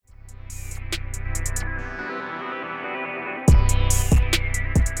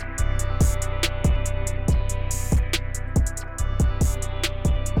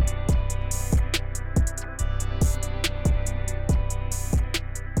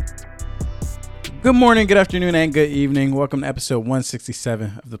Good morning, good afternoon, and good evening. Welcome to episode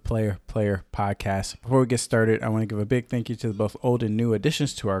 167 of the Player Podcast. Before we get started, I want to give a big thank you to the both old and new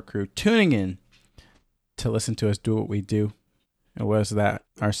additions to our crew tuning in to listen to us do what we do. And what is that,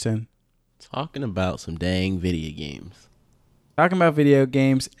 Arsene? Talking about some dang video games. Talking about video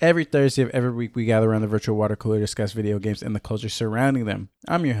games. Every Thursday of every week, we gather around the virtual water cooler to discuss video games and the culture surrounding them.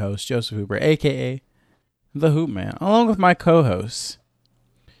 I'm your host, Joseph Hooper, a.k.a. The Hoop Man, along with my co-hosts,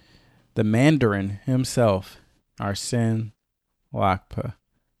 the Mandarin himself, Arsene Lakpa.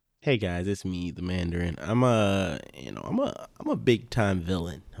 Hey guys, it's me, the Mandarin. I'm a big time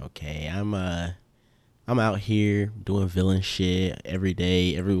villain. Okay, I'm out here doing villain shit every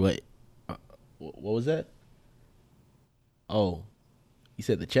day, what was that? Oh, you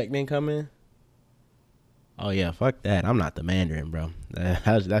said the check didn't come in? Oh yeah, fuck that. I'm not the Mandarin, bro.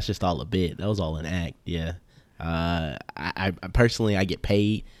 That's just all a bit. That was all an act. Yeah. I personally, I get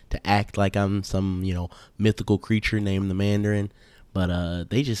paid to act like I'm some, mythical creature named the Mandarin. But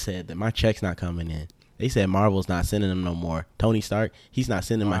they just said that my check's not coming in. They said Marvel's not sending them no more. Tony Stark, he's not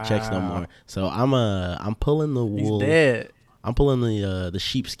sending my checks no more. So I'm pulling the wool. He's dead. I'm pulling the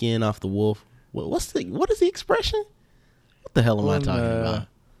sheepskin off the wolf. What is the expression? What the hell am I talking about?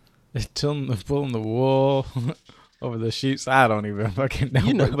 Pulling the wool over the sheep's. I don't even fucking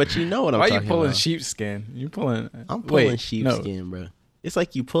know. But you know what I'm talking about. Why you pulling sheepskin? I'm pulling sheepskin, bro. It's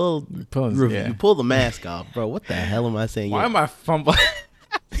like you pull the mask off, bro. What the hell am I saying? Why am I fumbling?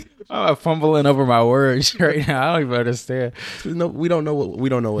 Why am I fumbling over my words right now? I don't even understand. No, we don't know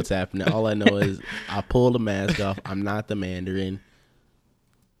what's happening. All I know is I pulled the mask off. I'm not the Mandarin.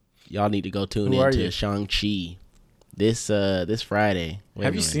 Y'all need to go tune in to Shang-Chi this Friday.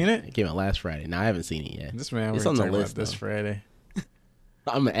 Have you seen it? It came out last Friday. No, I haven't seen it yet. This man, it's on the list this Friday.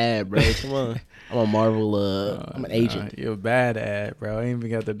 I'm an ad, bro. Come on. I'm a Marvel. I'm an agent. You're a bad ad, bro. I ain't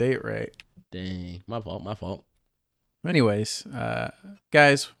even got the date right. Dang, my fault. Anyways,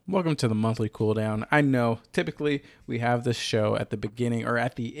 guys, welcome to the monthly cooldown. I know typically we have this show at the beginning or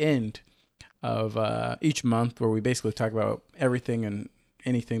at the end of each month where we basically talk about everything and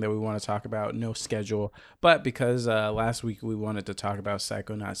anything that we want to talk about, no schedule. But because last week we wanted to talk about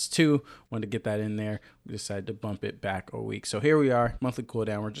Psychonauts 2, wanted to get that in there, we decided to bump it back a week. So here we are, monthly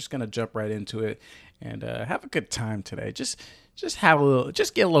cooldown. We're just going to jump right into it and have a good time today. Just get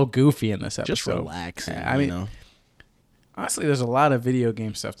a little goofy in this episode. Just relaxing, honestly, there's a lot of video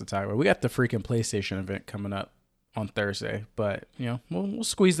game stuff to talk about. We got the freaking PlayStation event coming up on Thursday, but we'll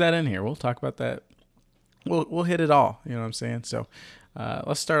squeeze that in here. We'll talk about that. We'll hit it all. You know what I'm saying? So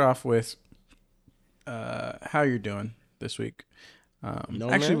let's start off with how you're doing this week.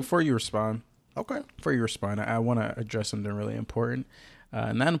 Before you respond, I want to address something really important.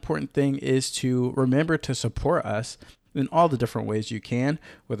 And that important thing is to remember to support us in all the different ways you can,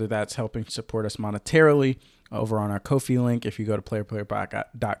 whether that's helping support us monetarily over on our Ko-fi link. If you go to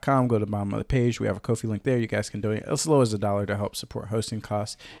playerplayerpod.com, go to the bottom of the page. We have a Ko-fi link there. You guys can donate as low as $1 to help support hosting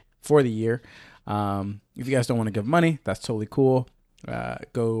costs for the year. If you guys don't want to give money, that's totally cool.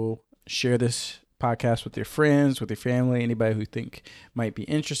 Go share this podcast with your friends, with your family, anybody who you think might be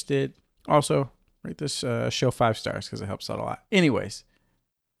interested. Also, rate this show 5 stars because it helps out a lot. Anyways,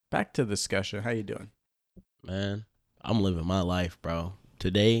 back to the discussion. How you doing? Man, I'm living my life, bro.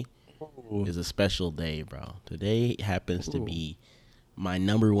 Today is a special day, bro. Today happens to be my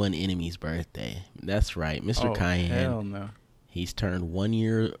number one enemy's birthday. That's right, Mr. Cayenne. Hell no. He's turned 1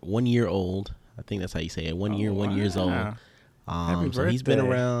 year old. I think that's how you say it. 1 years old. So he's been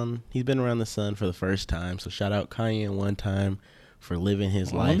around the sun for the first time. So shout out Cayenne one time for living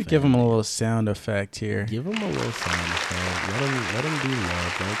his life. Let me give him a little sound effect here. Give him a little sound effect. Let him do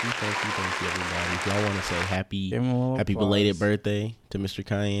love. Thank you, everybody. If y'all want to say happy belated birthday to Mr.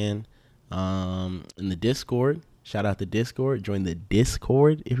 Cayenne. In the Discord, shout out the Discord. Join the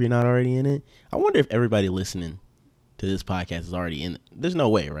Discord if you're not already in it. I wonder if everybody listening to this podcast is already in it. There's no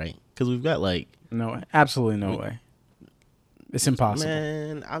way, right? Because we've got absolutely no way. It's impossible.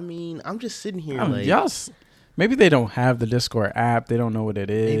 Man, I mean, I'm just sitting here maybe they don't have the Discord app. They don't know what it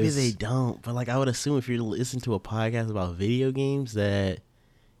is. Maybe they don't. But I would assume if you're listening to a podcast about video games that,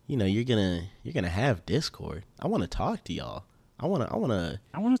 you're gonna have Discord. I want to talk to y'all. I want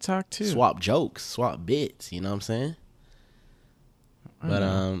to talk too. Swap jokes, swap bits. You know what I'm saying? I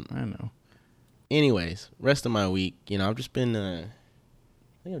know. Anyways, rest of my week, I've just been.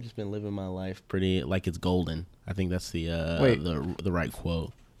 I think I've just been living my life pretty like it's golden. I think that's the right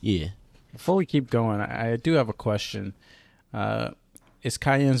quote. Yeah. Before we keep going, I do have a question. It's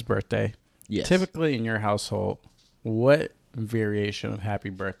Cayenne's birthday. Yes. Typically in your household, what variation of Happy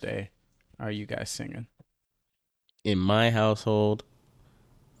Birthday are you guys singing? In my household,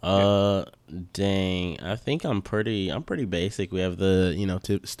 Uh, Dang. I think I'm pretty basic. We have the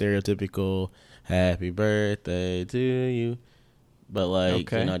stereotypical "Happy Birthday to you," but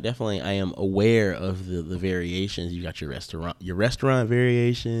like Okay. definitely I am aware of the variations. You got your restaurant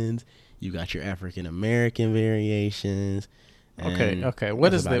variations. You got your African American variations, Okay. and Okay.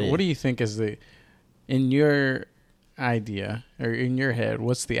 What that's is about the? What it. do you think is the in your idea or in your head?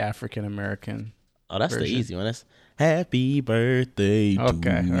 What's the African American Oh, that's the version? easy one. That's "Happy Birthday Okay.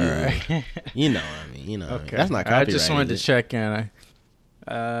 to All you." right. You know what I mean. You know what I mean. Okay. That's not I just copyright, wanted is to it? check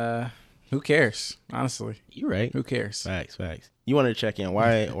in. Who cares? Honestly, You right. who cares? Facts, facts. You wanted to check in.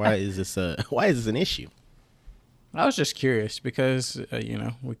 Why is this why is this an issue? I was just curious because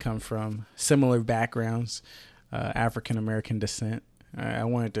we come from similar backgrounds, African American descent. I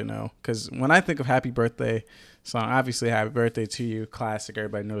wanted to know because when I think of Happy Birthday song, obviously Happy Birthday to You, classic.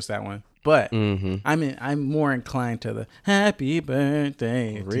 Everybody knows that one. But Mm-hmm. I'm more inclined to the Happy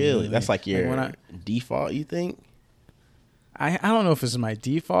Birthday to Really? you. That's like Like when your default, you think? I don't know if it's my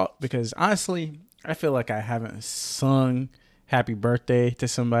default because honestly, I feel like I haven't sung happy birthday to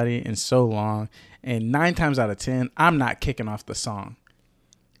somebody in so long. And 9 times out of 10, I'm not kicking off the song.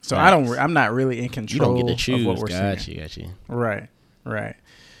 So Facts. I'm not really in You don't get to control of what choose. we're Got singing. you, got you. Right. Right.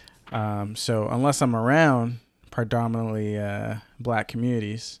 So unless I'm around predominantly black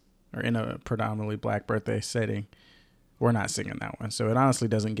communities or in a predominantly black birthday setting, we're not singing that one. So it honestly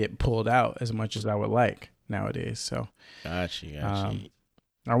doesn't get pulled out as much as I would like nowadays. So Got you, got you.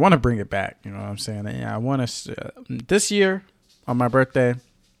 I want to bring it back. You know what I'm saying? Yeah, I want to. This year on my birthday,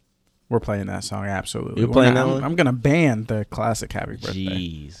 we're playing that song. Absolutely. You're playing that I'm, one? I'm gonna ban the classic Happy Birthday.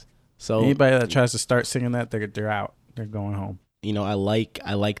 Jeez. So Anybody that tries to start singing that, they're out. They're going home. I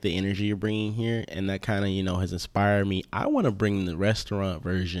like the energy you're bringing here, and that kind of has inspired me. I want to bring the restaurant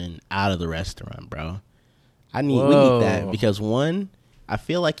version out of the restaurant, bro. We need that Whoa. because one, I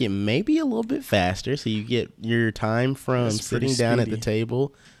feel like it may be a little bit faster, so you get your time from That's pretty sitting down at the speedy.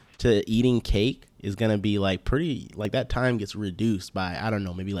 table to eating cake is gonna be like pretty like that time gets reduced by I don't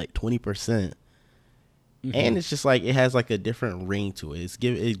know maybe like 20%, and it's just like it has like a different ring to it.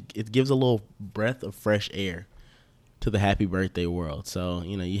 It gives a little breath of fresh air to the happy birthday world. So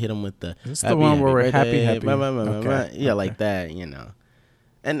you hit them with the Is this the one where we're happy? blah, blah, blah, blah, blah. Okay. Yeah, Okay. like that,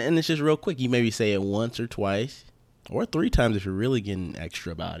 and it's just real quick. You maybe say it once or twice or 3 times if you're really getting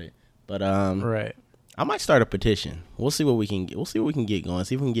extra about it. But Right. I might start a petition. We'll see what we can. We'll see what we can get going.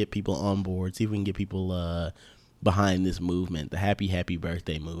 See if we can get people on board. See if we can get people behind this movement, the happy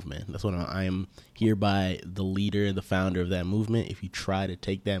birthday movement. That's what I am hereby the leader and the founder of that movement. If you try to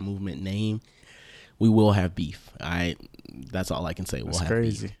take that movement name, we will have beef. That's all I can say. We'll That's have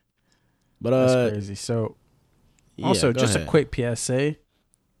crazy. beef. But That's crazy. So yeah, also, go just ahead. a quick PSA: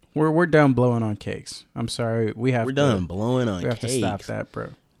 we're done blowing on cakes. I'm sorry. We're done blowing on We have cakes. to stop that, bro.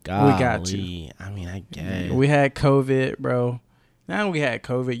 Golly. We got to. I mean, I guess. We had COVID, bro. Now we had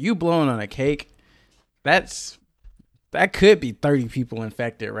COVID. You blowing on a cake, that could be 30 people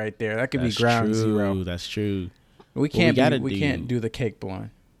infected right there. That could That's be ground true. zero. That's true. We can't gotta can't do the cake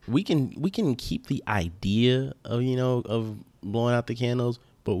blowing. We can keep the idea of of blowing out the candles,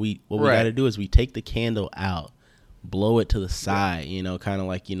 but we Right. got to do is we take the candle out, blow it to the side, kind of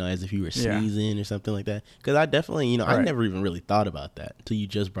like as if you were Yeah. sneezing or something like that. Because I definitely I Right. never even really thought about that until you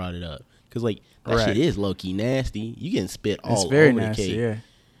just brought it up. Because like that Right. shit is low key nasty. You getting spit It's all very over nasty. the cake. Yeah.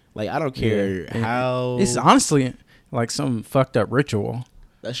 Like I don't care Yeah. how. It's honestly like some fucked up ritual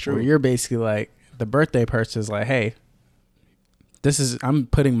That's where true. you're basically like the birthday person is like, hey, I'm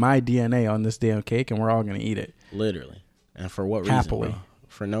putting my DNA on this damn cake and we're all gonna eat it. Literally. And for what reason? Happily. Bro?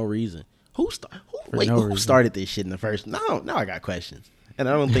 For no reason. Who no reason. started this shit in the first? Now I got questions. And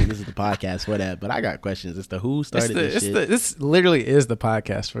I don't think this is the podcast for that, but I got questions as to who started this shit. This literally is the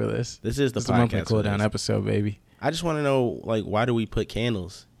podcast for this. This is the It's a monthly podcast cool for down this. episode, baby. I just want to know, like, why do we put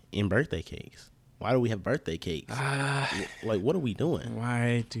candles in birthday cakes? Why do we have birthday cakes? Like, what are we doing?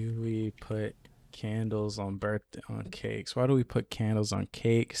 Why do we put candles on cakes? Why do we put candles on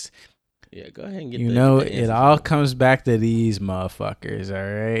cakes? Yeah, go ahead and get It answer all for comes back to these motherfuckers,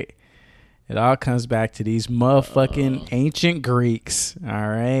 all right? It all comes back to these motherfucking ancient Greeks, all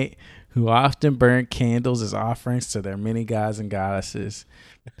right, who often burnt candles as offerings to their many gods and goddesses.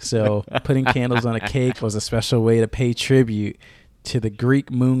 So putting candles on a cake was a special way to pay tribute to the Greek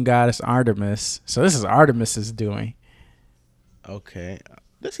moon goddess Artemis. So this is Artemis's doing. Okay.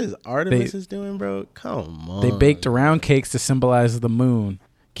 This is Artemis is doing, bro? Come on. They baked round cakes to symbolize the moon.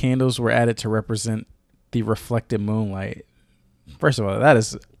 Candles were added to represent the reflected moonlight. First of all, that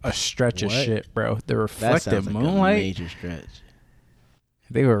is a stretch of What? shit, bro. The That reflected sounds like a moonlight. major stretch.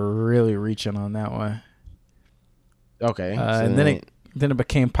 They were really reaching on that one. Okay. And then then it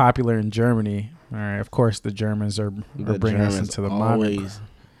became popular in Germany. All right, of course, the Germans are bringing us into the modern.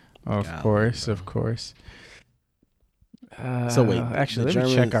 Of course. So wait, actually, let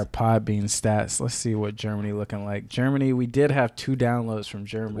me check our Podbean stats. Let's see what Germany looking like. Germany, we did have 2 downloads from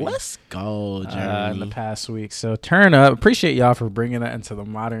Germany. Let's go, Germany. In the past week. So turn up. Appreciate y'all for bringing that into the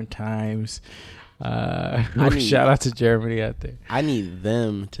modern times. Shout out to Germany out there. I need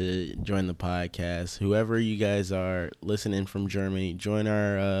them to join the podcast. Whoever you guys are listening from Germany, join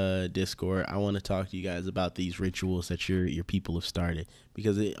our Discord. I want to talk to you guys about these rituals that your people have started,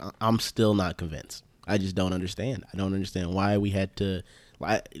 because I'm still not convinced. I just don't understand. I don't understand why we had to.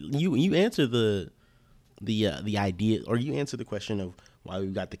 You answer the idea, or you answer the question of why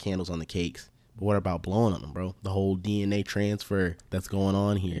we've got the candles on the cakes. But what about blowing on them, bro? The whole DNA transfer that's going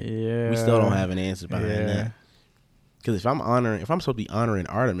on here. Yeah, we still don't have an answer behind that. Because if I'm supposed to be honoring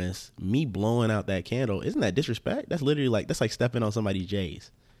Artemis, me blowing out that candle, isn't that disrespect? That's literally that's like stepping on somebody's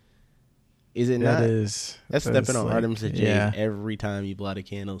J's. Is it not? That's stepping on Artemis' J's every time you blow out a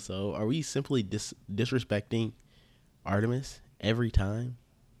candle. So are we simply disrespecting Artemis every time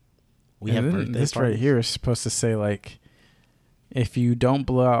we have birthday this parties? Right here is supposed to say, like, if you don't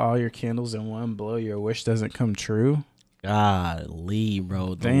blow out all your candles in one blow, your wish doesn't come true. Golly,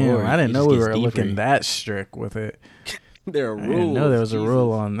 bro. Damn, Lord, I didn't know we were deeper. looking that strict with it. There are rules. I didn't know there was a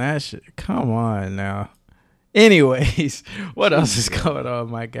rule on that shit. Come on now. Anyways, what else is going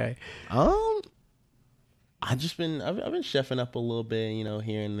on, my guy? I've been chefing up a little bit,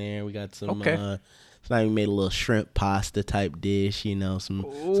 here and there. We got some tonight we made a little shrimp pasta type dish, some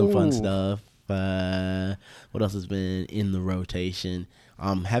fun stuff. What else has been in the rotation?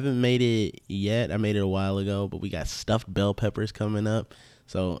 Haven't made it yet. I made it a while ago, but we got stuffed bell peppers coming up.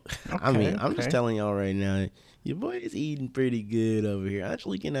 So I'm just telling y'all right now, your boy is eating pretty good over here.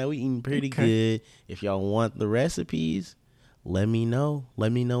 Actually, we eating pretty good. If y'all want the recipes, let me know.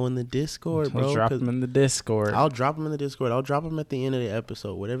 Let me know in the Discord, bro. Drop them in the Discord. I'll drop them in the Discord. I'll drop them at the end of the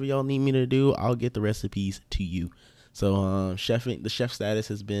episode. Whatever y'all need me to do, I'll get the recipes to you. So the chef status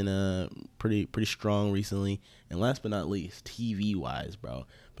has been pretty strong recently. And last but not least, TV wise, bro,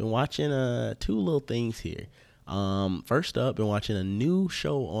 been watching 2 little things here. First up, been watching a new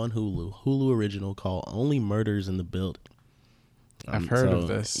show on Hulu original called Only Murders in the Building. I've heard of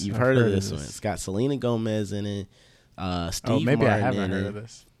this. You've heard of this one. It's got Selena Gomez in it. Steve Martin I haven't heard of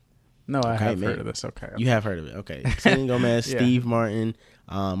this. No, I have heard of this. Okay. You have heard of it. Okay. Selena Gomez, Steve Martin,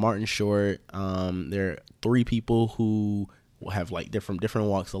 Martin Short. There are 3 people who have like different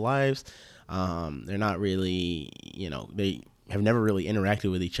walks of lives. They're not really, they have never really interacted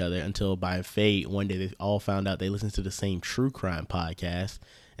with each other until by fate one day they all found out they listened to the same true crime podcast,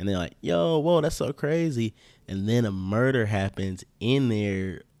 and they're like, whoa, that's so crazy. And then a murder happens in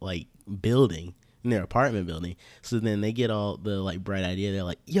their building, in their apartment building. So then they get all the bright idea. They're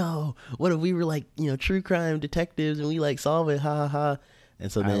like, yo, what if we were true crime detectives and we solve it, ha ha ha. And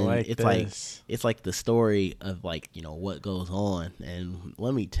so then it's like the story of what goes on. And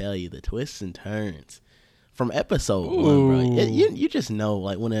let me tell you, the twists and turns from episode 1, bro. You just know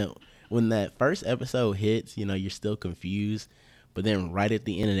when that first episode hits, you're still confused. But then right at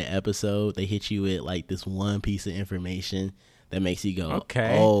the end of the episode, they hit you with this one piece of information that makes you go,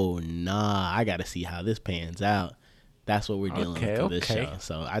 okay, oh nah, I gotta see how this pans out. That's what we're dealing with for this show.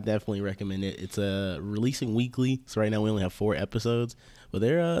 So I definitely recommend it. It's releasing weekly. So right now we only have 4 episodes, but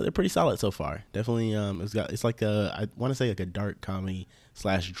they're pretty solid so far. Definitely, it's like I want to say a dark comedy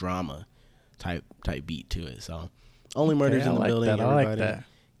 / drama type beat to it. So Only Murders in the Building. Everybody, I like that.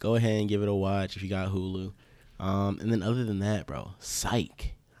 Go ahead and give it a watch if you got Hulu. And then other than that, bro,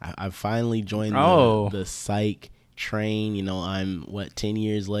 Psych. I've finally joined the Psych train. I'm 10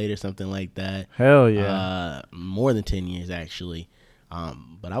 years later, something like that. Hell yeah. More than 10 years actually.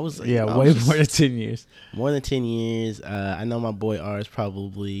 But I was way more than 10 years. More than 10 years. I know my boy R is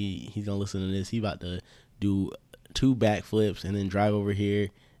he's gonna listen to this. He about to do 2 backflips and then drive over here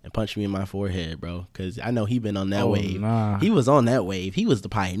and punch me in my forehead, bro. Because I know he been on that wave. Nah. He was on that wave. He was the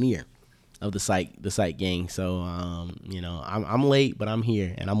pioneer of the Psych gang. So I'm late, but I'm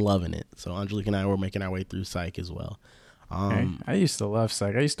here and I'm loving it. So Angelique and I were making our way through Psych as well. I used to love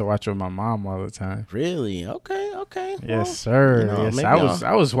Psych. I used to watch it with my mom all the time. Really? Okay. Yes, sir.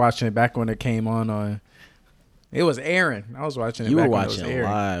 I was watching it back when it came on. It was airing. I was watching it. You back were when watching it was it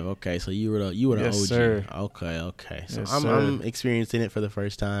live. Okay, so you were the yes, OG. Sir. Okay. So yes, I'm experiencing it for the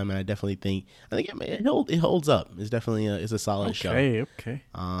first time, and I definitely think it holds up. It's definitely it's a solid show. Okay.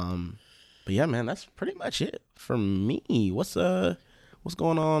 But yeah, man, that's pretty much it for me. What's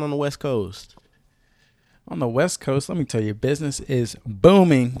going on the West Coast? On the West Coast, let me tell you, business is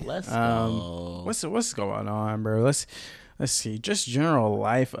booming. Let's go. What's going on, bro? Let's Let's see, just general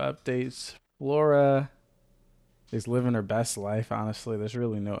life updates. Flora is living her best life. Honestly, there's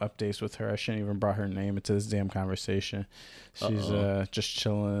really no updates with her. I shouldn't even brought her name into this damn conversation. She's just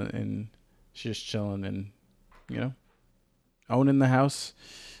chilling and you know owning the house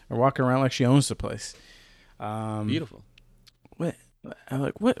or walking around like she owns the place. Beautiful.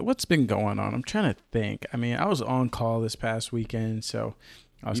 What's been going on? I'm trying to think. I mean, I was on call this past weekend, so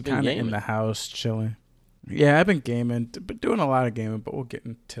I was kind of in the house chilling. Yeah, I've been gaming, but doing a lot of gaming, but we'll get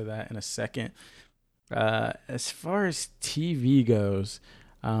into that in a second. As far as TV goes,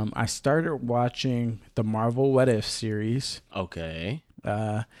 I started watching the Marvel What If series. Okay.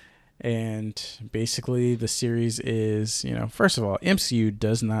 And basically the series is, first of all, MCU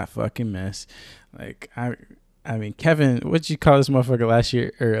does not fucking miss. Like, I mean, Kevin, what'd you call this motherfucker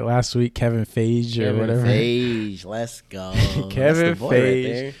last week? Kevin Feige or whatever. Kevin Feige, let's go. Kevin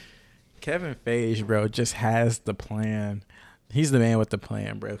Feige. Right, Kevin Feige, bro, just has the plan. He's the man with the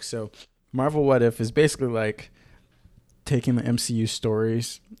plan, bro. So Marvel What If is basically like taking the MCU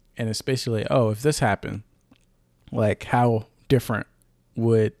stories, and it's basically, if this happened, like how different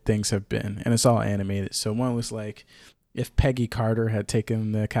would things have been? And it's all animated. So one was like, if Peggy Carter had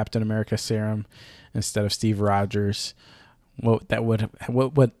taken the Captain America serum instead of Steve Rogers, what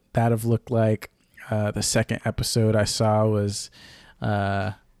would that have looked like? The second episode I saw was,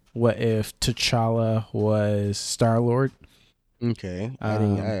 what if T'Challa was Star-Lord? Okay, I've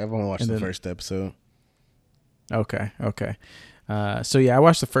only watched the first episode. Okay. So yeah, I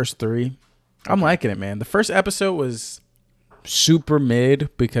watched the first 3. I'm liking it, man. The first episode was super mid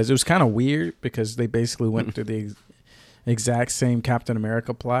because it was kind of weird because they basically went through the exact same Captain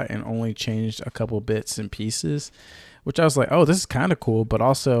America plot and only changed a couple bits and pieces, which I was like, oh, this is kind of cool, but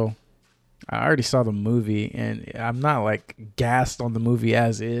also I already saw the movie and I'm not like gassed on the movie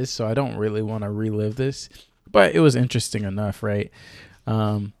as is, so I don't really want to relive this, but it was interesting enough, right?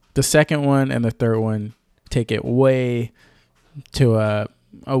 The second one and the third one take it way to a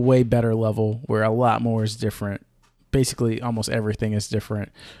way better level where a lot more is different. Basically, almost everything is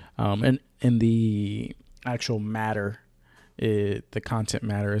different. And in the actual matter, the content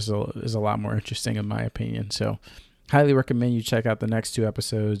matter is a lot more interesting in my opinion. So highly recommend you check out the next 2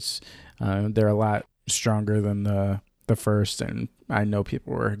 episodes. They're a lot stronger than the first, and I know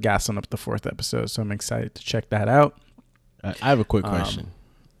people were gassing up the 4th episode, so I'm excited to check that out. I have a quick question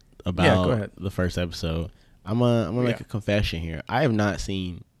about the first episode. I'm gonna make a confession here. I have not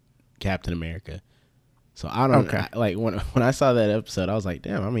seen Captain America. So I don't like when I saw that episode, I was like,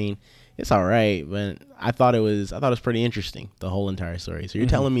 damn, I mean, it's all right, but I thought it was pretty interesting, the whole entire story. So you're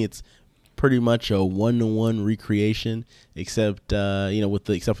telling me it's pretty much a 1-to-1 recreation, except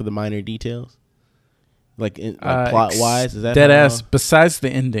for the minor details, like plot wise. Is that dead ass? Besides the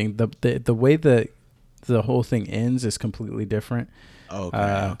ending, the way the whole thing ends is completely different.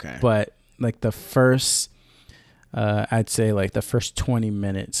 Okay. But like the first. I'd say like the first 20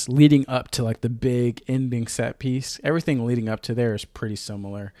 minutes leading up to like the big ending set piece, everything leading up to there is pretty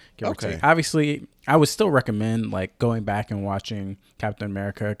similar. Give or take. Obviously, I would still recommend like going back and watching Captain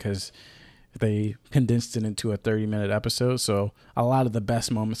America because they condensed it into a 30-minute episode. So a lot of the best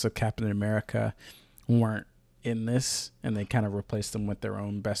moments of Captain America weren't in this, and they kind of replaced them with their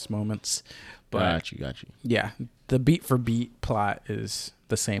own best moments. But got you. Yeah, the beat for beat plot is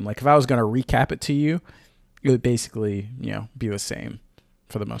the same. Like if I was going to recap it to you, it would basically, be the same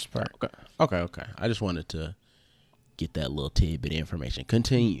for the most part. Okay. I just wanted to get that little tidbit of information.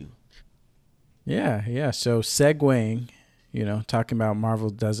 Continue. Yeah. So segueing, talking about Marvel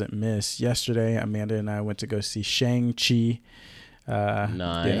doesn't miss. Yesterday, Amanda and I went to go see Shang-Chi.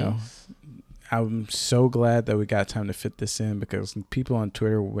 Nice. I'm so glad that we got time to fit this in because people on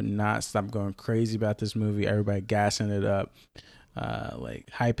Twitter would not stop going crazy about this movie. Everybody gassing it up. Like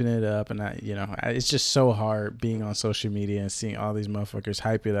hyping it up, and it's just so hard being on social media and seeing all these motherfuckers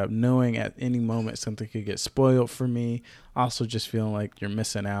hype it up, knowing at any moment something could get spoiled for me. Also, just feeling like you're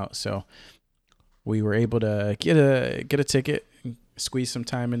missing out. So we were able to get a ticket, squeeze some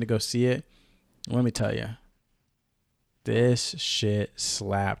time in to go see it. Let me tell you, this shit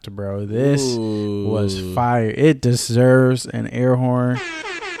slapped, bro. This was fire. It deserves an air horn.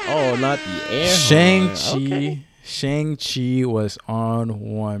 Oh, not the air horn. Okay. Shang-Chi was on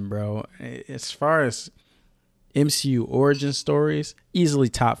one, bro. As far as MCU origin stories, easily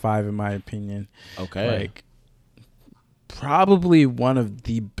top 5 in my opinion. Okay. Like probably one of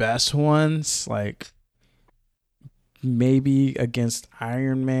the best ones, like maybe against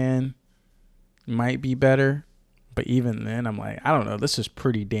Iron Man might be better, but even then I'm like, I don't know, this is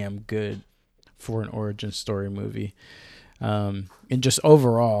pretty damn good for an origin story movie. And just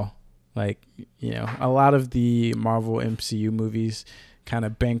overall, Like, a lot of the Marvel MCU movies kind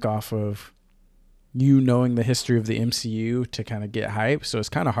of bank off of knowing the history of the MCU to kind of get hype. So it's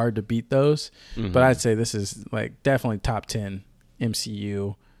kind of hard to beat those. Mm-hmm. But I'd say this is like definitely top 10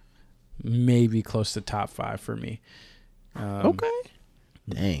 MCU, maybe close to top 5 for me. Okay.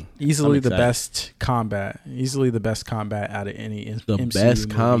 Dang. Easily the best combat. Easily the best combat out of any MCU best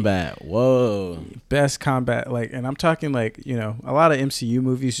movie. combat. Whoa. Best combat. And I'm talking a lot of MCU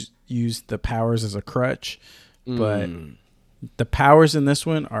movies use the powers as a crutch, but the powers in this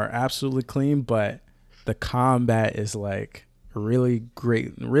one are absolutely clean, but the combat is really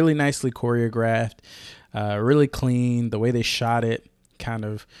great, really nicely choreographed, really clean. The way they shot it kind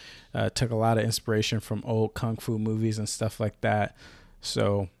of took a lot of inspiration from old kung fu movies and stuff like that.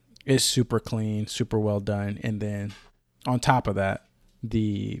 So it's super clean, super well done. And then on top of that,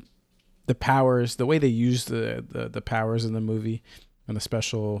 the powers, the way they use the powers in the movie and the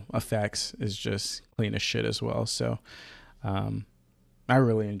special effects is just clean as shit as well. So I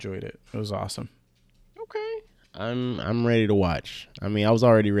really enjoyed it. It was awesome. Okay. I'm ready to watch. I mean, I was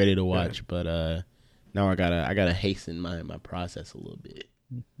already ready to watch, but now I gotta hasten my process a little bit.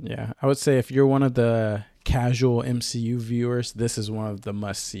 Yeah, I would say if you're one of the casual MCU viewers, this is one of the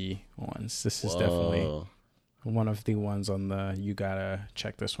must-see ones. This is definitely one of the ones on the you gotta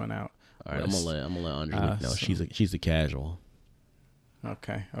check this one out. All right, list. I'm gonna let Andre know. She's a casual.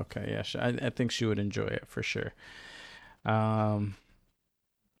 Okay, yeah, I think she would enjoy it for sure. And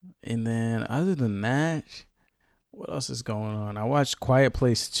then other than that, what else is going on? I watched Quiet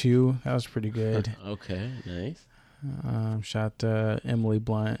Place 2. That was pretty good. Okay, nice. Shout out to Emily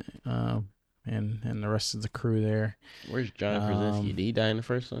Blunt and the rest of the crew there. Where's John Krasinski? Did he die in the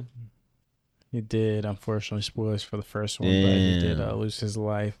first one? He did, unfortunately. Spoilers for the first one, but he did lose his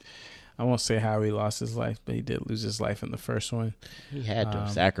life. I won't say how he lost his life, but he did lose his life in the first one. He had to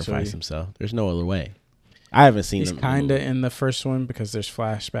sacrifice himself. There's no other way. I haven't seen him. He's kind of in the first one because there's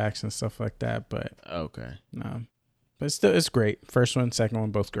flashbacks and stuff like that, but okay. But it's great. First one, second one,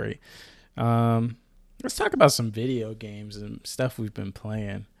 both great. Let's talk about some video games and stuff we've been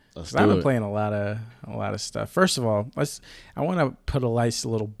playing. I've been playing a lot of stuff. First of all, I want to put a nice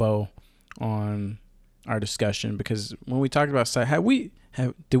little bow on our discussion because when we talked about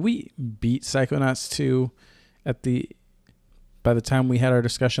did we beat Psychonauts 2 by the time we had our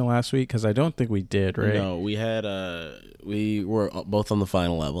discussion last week? Because I don't think we did, right? No, we were both on the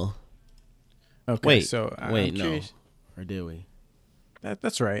final level. Okay, wait, so wait, no, or did we?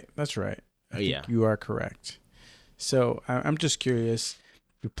 That's right. I think you are correct. So I'm just curious.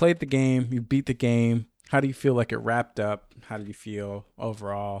 You played the game. You beat the game. How do you feel like it wrapped up? How did you feel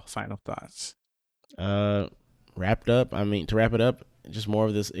overall? Final thoughts. Wrapped up. I mean, to wrap it up, just more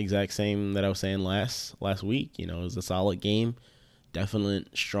of this exact same that I was saying last week. It was a solid game. Definitely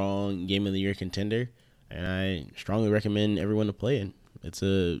strong game of the year contender. And I strongly recommend everyone to play it. It's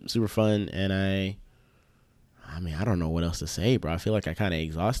a super fun, and I mean, I don't know what else to say, bro. I feel like I kind of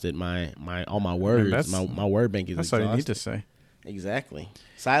exhausted all my words. My word bank is exhausted. That's all you need to say. Exactly.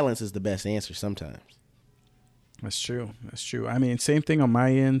 Silence is the best answer sometimes. That's true. I mean, same thing on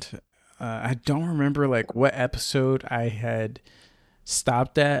my end. I don't remember what episode I had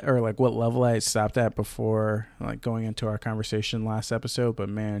stopped at or what level I had stopped at before going into our conversation last episode. But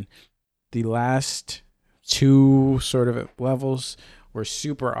man, the last two sort of levels were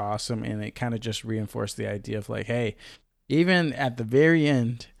super awesome, and it kind of just reinforced the idea of hey, even at the very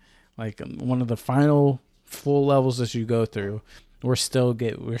end, one of the final full levels that you go through, we're still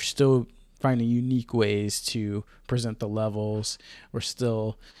finding unique ways to present the levels. We're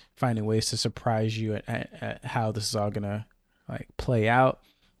still finding ways to surprise you at how this is all gonna play out.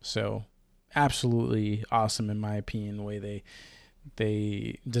 So absolutely awesome in my opinion, the way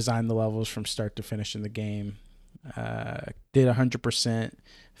they designed the levels from start to finish in the game. Did 100%,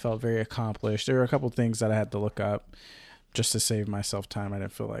 felt very accomplished. There were a couple things that I had to look up just to save myself time. I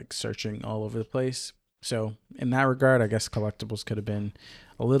didn't feel like searching all over the place. So in that regard, I guess collectibles could have been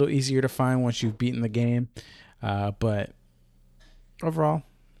a little easier to find once you've beaten the game. But overall,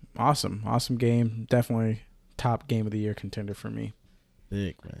 awesome game. Definitely top game of the year contender for me.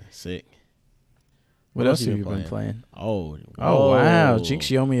 Sick, man. Sick. What else have you been playing? Oh, wow. Jinx,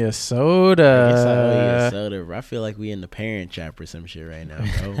 you owe me a soda. I guess I owe you a soda, bro. I feel like we in the Parent Trap or some shit right now,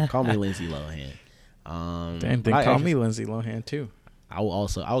 bro. Call me Lindsay Lohan. Damn, they call me Lindsay Lohan too. I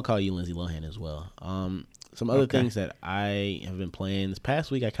will call you Lindsay Lohan as well. Some other things that I have been playing this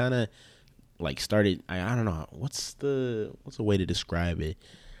past week, I kind of started. I don't know what's the way to describe it.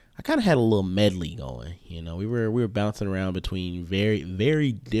 I kind of had a little medley going. We were bouncing around between very,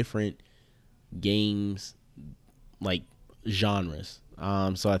 very different games, genres.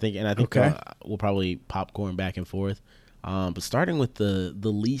 So I think Okay. we'll probably popcorn back and forth. But starting with the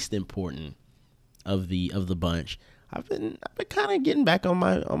least important of the bunch, I've been kind of getting back on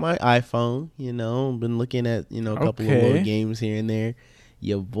my iPhone. You know, been looking at a couple of little Okay. games here and there.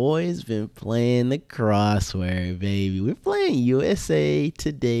 Your boy's been playing the crossword, baby. We're playing USA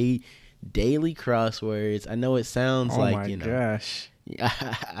Today daily crosswords. I know it sounds Oh like my gosh.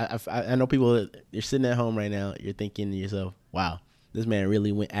 I know people. You're sitting at home right now. You're thinking to yourself, "Wow, this man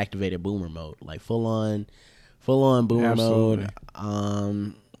really went activated boomer mode, like full on boomer mode."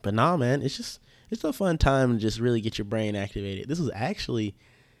 Absolutely. But nah, man, it's a fun time to just really get your brain activated. This was actually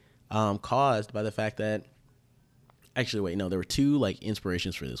caused by the fact that actually wait, no, there were two like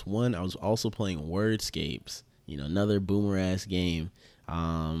inspirations for this. One, I was also playing Wordscapes, another boomer ass game,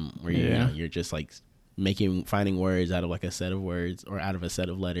 where Yeah. you're just like finding words out of like a set of words or out of a set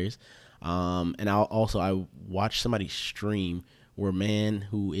of letters. And I watched somebody stream where a man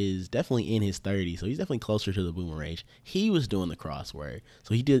who is definitely in his 30s, so he's definitely closer to the boomer age. He was doing the crossword,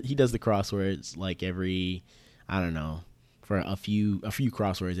 so he does the crosswords like every, I don't know, for a few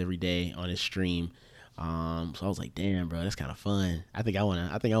crosswords every day on his stream. So I was like, damn, bro, that's kind of fun. I think I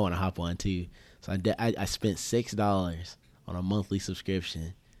wanna hop on too. So I spent $6 on a monthly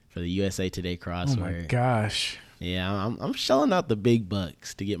subscription for the USA Today Oh my crossword. gosh. Yeah, I'm shelling out the big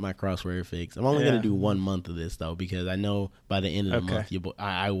bucks to get my crossword fixed. I'm only gonna Yeah. do 1 month of this though, because I know by the end of the Okay. month,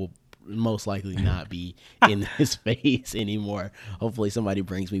 I will most likely not be in this phase anymore. Hopefully, somebody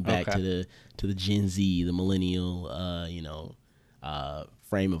brings me back Okay. to the Gen Z, the millennial,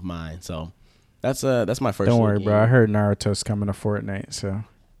 frame of mind. So that's my first Don't little worry, bro. I game. heard Naruto's coming to Fortnite, so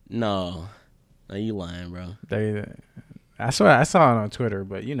No, no, you lying, bro. they. I saw it on Twitter,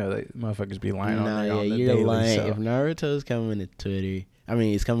 but that motherfuckers be lying on Nah, there yeah, on the you're daily. lying. If So Naruto's coming to Twitter, I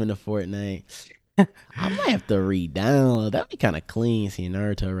mean, it's coming to Fortnite. I might have to re-download. That'd be kind of clean seeing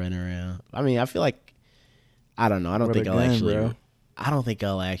Naruto running around. I mean, I feel like I don't know. what a game, bro. I don't think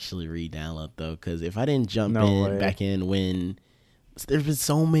I'll actually re-download though, because if I didn't jump No in way. back in when there's been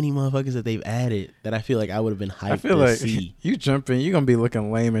so many motherfuckers that they've added that I feel like I would have been I hyped feel to like see. you jump in, you're gonna be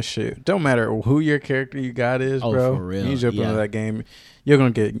looking lame as shit. Don't matter who your character you got is, Oh, for bro. You real? jump into Yeah. that game, you're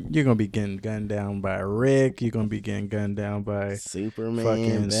gonna be getting gunned down by Rick. You're gonna be getting gunned down by Superman,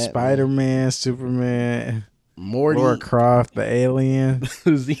 fucking Batman, Spider Man, Superman, Laura Morty, Croft, the alien.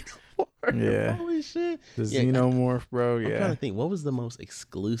 Xenomorph. Yeah, Holy shit! the Yeah, Xenomorph, bro. I'm trying to Yeah, think. What was the most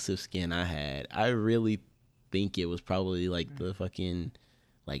exclusive skin I had? I really think it was probably like the fucking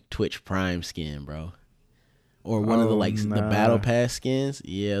like Twitch Prime skin, bro. Or one of the oh like the battle nah. pass skins.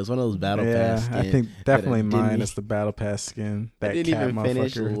 Yeah, it was one of those battle pass Yeah, I skins think that definitely mine is the battle pass skin. I That didn't cat even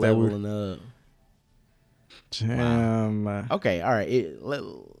finish motherfucker that were leveling up. Wow. damn. Okay, all right.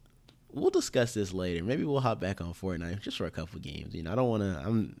 We'll discuss this later. Maybe we'll hop back on Fortnite just for a couple games. I don't want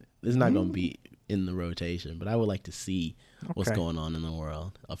to. It's not gonna be in the rotation, but I would like to see what's Okay. going on in the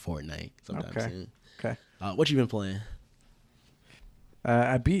world of Fortnite sometime Okay. soon. Okay. What you been playing?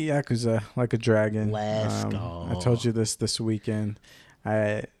 I beat Yakuza like a dragon. Let's I go. told you this weekend.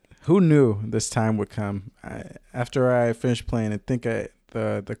 I Who knew this time would come? After I finished playing, I think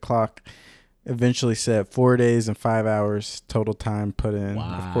the clock eventually said 4 days and 5 hours total time put in.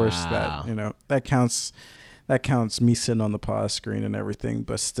 Of course, Wow. that counts. That counts me sitting on the pause screen and everything,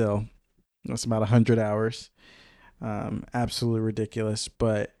 but still, it's about 100 hours. Absolutely ridiculous,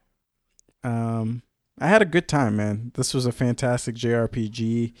 but I had a good time, man. This was a fantastic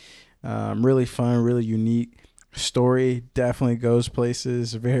JRPG. Really fun, really unique. Story definitely goes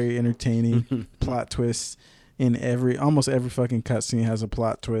places. Very entertaining. Plot twists in almost every fucking cutscene has a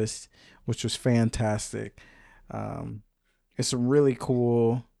plot twist, which was fantastic. It's some really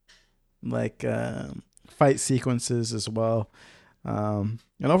cool, like fight sequences as well. And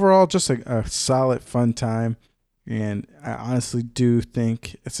overall, just a solid, fun time. And I honestly do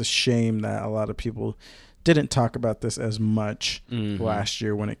think it's a shame that a lot of people didn't talk about this as much last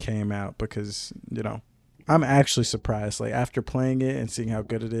year when it came out, because, I'm actually surprised. Like, after playing it and seeing how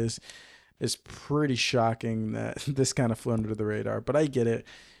good it is, it's pretty shocking that this kind of flew under the radar. But I get it.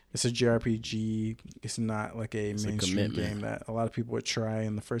 It's a JRPG. It's not like a mainstream game that a lot of people would try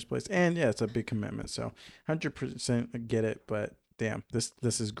in the first place. And yeah, it's a big commitment. So 100% get it. But damn, this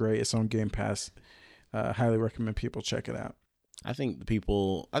is great. It's on Game Pass. Highly recommend people check it out. I think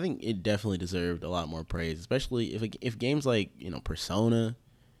it definitely deserved a lot more praise, especially if games like Persona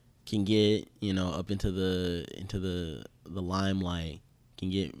can get up into the limelight,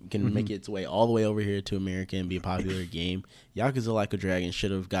 can make its way all the way over here to America and be a popular game. Yakuza Like a Dragon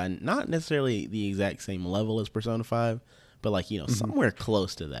should have gotten not necessarily the exact same level as Persona 5, but like somewhere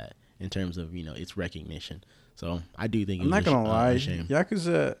close to that in terms of its recognition. So I do think it I'm was not gonna a lie, shame.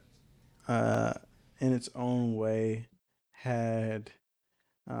 Yakuza, in its own way, had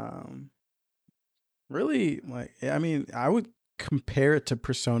um really, like, I mean, I would compare it to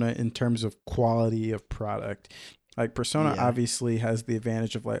Persona in terms of quality of product. Like Persona Yeah. obviously has the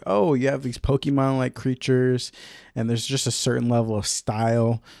advantage of, like, oh, you have these Pokemon like creatures, and there's just a certain level of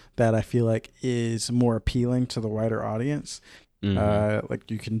style that I feel like is more appealing to the wider audience. Mm-hmm. Like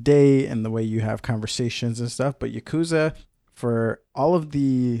you can date and the way you have conversations and stuff. But Yakuza, for all of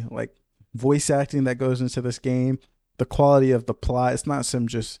the like voice acting that goes into this game, the quality of the plot, it's not some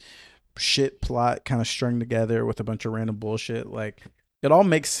just shit plot kind of strung together with a bunch of random bullshit. Like it all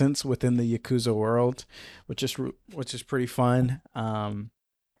makes sense within the Yakuza world, which is pretty fun. And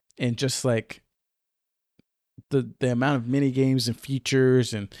just like the amount of mini games and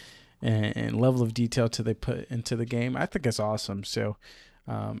features and level of detail to they put into the game, I think it's awesome. So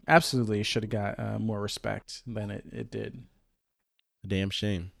absolutely, it should have got more respect than it did. Damn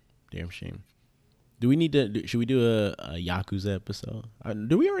shame. Damn shame. Do we need to? Should we do a Yakuza episode?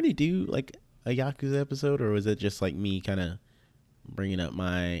 Do we already do like a Yakuza episode, or was it just like me kind of bringing up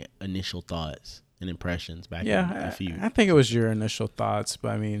my initial thoughts and impressions back in a Yeah, few? I think it was your initial thoughts,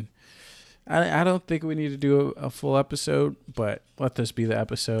 but I mean, I don't think we need to do a full episode, but let this be the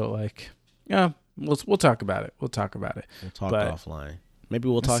episode. Like, yeah, we'll talk about it. We'll talk about it. We'll talk But offline. Maybe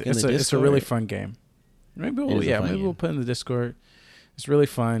we'll talk in the it's a Discord. really fun game. It is a fun Maybe we'll game. put in the Discord. It's really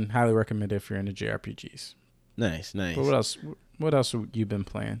fun. Highly recommend it if you're into JRPGs. Nice. But what else? What else have you been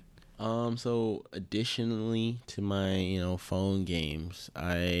playing? So additionally to my, phone games,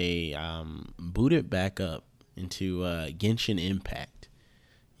 I booted back up into Genshin Impact.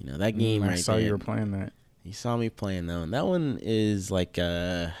 That game I right saw there. you were playing that. You saw me playing that one. That one is like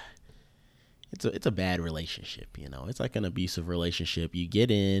it's a bad relationship, It's like an abusive relationship. You get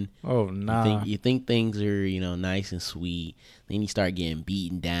in, Oh nah. you think things are, nice and sweet. Then you start getting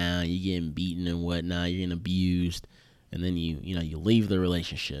beaten down, you're getting beaten and whatnot, you're getting abused, and then you leave the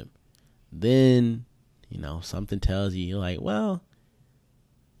relationship. Then, something tells you, you're like, well,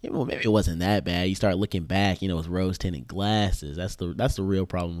 maybe it wasn't that bad. You start looking back, it's rose tinted glasses. That's the real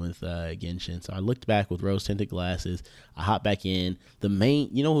problem with Genshin. So I looked back with rose tinted glasses. I hopped back in. The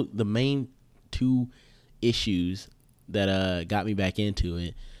main two issues that got me back into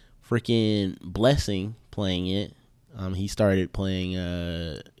it. Freaking Blessing playing it. He started playing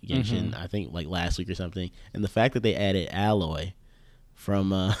Genshin, I think like last week or something. And the fact that they added Aloy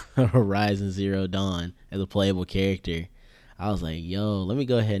from Horizon Zero Dawn as a playable character, I was like, yo, let me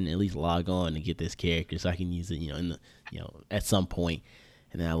go ahead and at least log on and get this character so I can use it, at some point.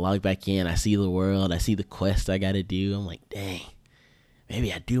 And then I log back in, I see the world, I see the quests I gotta do. I'm like, dang,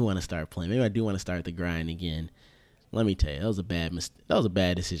 maybe I do want to start playing. Maybe I do want to start the grind again. Let me tell you, that was a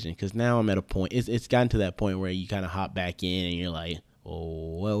bad decision, because now I'm at a point. It's gotten to that point where you kind of hop back in and you're like,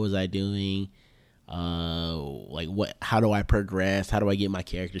 oh, what was I doing? Like what? How do I progress? How do I get my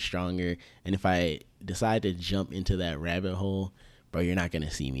character stronger? And if I decide to jump into that rabbit hole, bro, you're not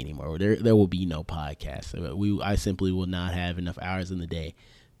gonna see me anymore. There will be no podcast. I simply will not have enough hours in the day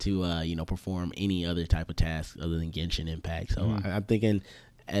to perform any other type of task other than Genshin Impact. So I'm thinking,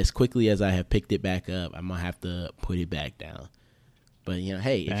 as quickly as I have picked it back up, I'm gonna have to put it back down. But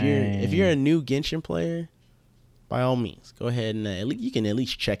hey, if you're a new Genshin player, by all means, go ahead and you can at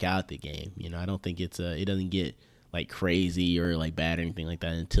least check out the game. I don't think it doesn't get like crazy or like bad or anything like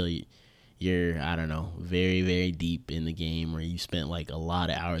that until you're I don't know, very very deep in the game, or you spent like a lot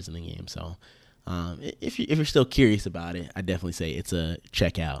of hours in the game. So if you're still curious about it, I definitely say it's a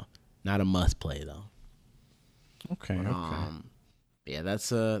check out, not a must play though. Okay. But, Okay. yeah,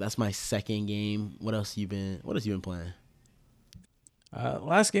 that's my second game. What else you been playing?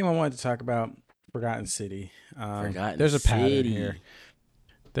 Last game I wanted to talk about, Forgotten City. Forgotten There's a pattern City. here.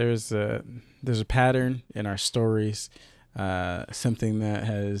 There's a pattern in our stories. Something that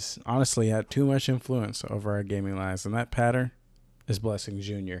has honestly had too much influence over our gaming lives, and that pattern is Blessing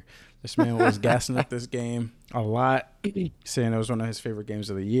Jr. This man was gassing up this game a lot, saying it was one of his favorite games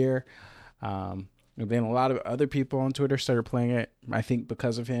of the year. And then a lot of other people on Twitter started playing it, I think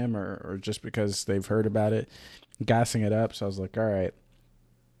because of him or just because they've heard about it, gassing it up. So I was like, all right,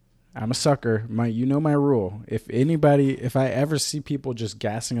 I'm a sucker. You know my rule. If I ever see people just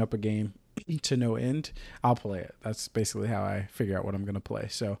gassing up a game to no end, I'll play it. That's basically how I figure out what I'm going to play.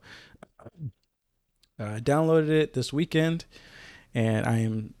 So I downloaded it this weekend, and I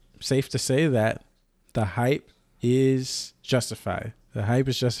am safe to say that the hype is justified. The hype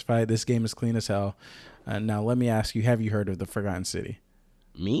is justified. This game is clean as hell. Now, let me ask you, have you heard of the Forgotten City?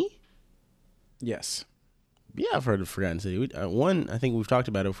 Me? Yes. Yeah, I've heard of Forgotten City. One, I think we've talked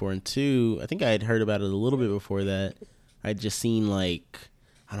about it before, and two, I think I had heard about it a little bit before that. I'd just seen like,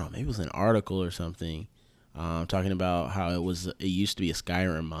 I don't know, maybe it was an article or something, talking about how it used to be a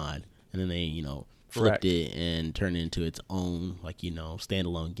Skyrim mod, and then they flipped Correct. it and turned it into its own like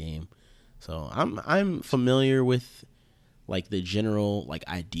standalone game. So I'm familiar with like the general like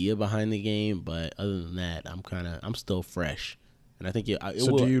idea behind the game, but other than that, I'm still fresh, and I think it So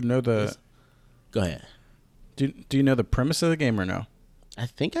do will. you know the Go ahead. do you know the premise of the game or no? I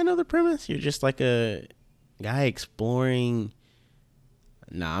think I know the premise. You're just like a guy exploring.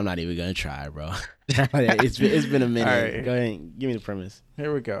 Nah, I'm not even gonna try, bro. It's been a minute. All right. Go ahead, and give me the premise.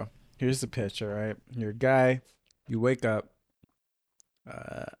 Here we go. Here's the pitch. All right, you're a guy. You wake up,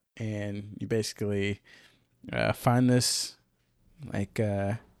 and you basically find this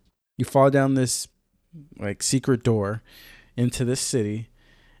you fall down this like secret door into this city,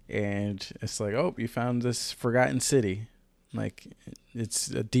 and it's like, oh, you found this forgotten city. Like it's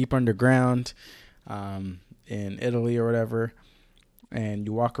deep underground, in Italy or whatever. And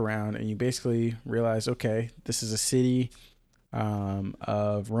you walk around and you basically realize, okay, this is a city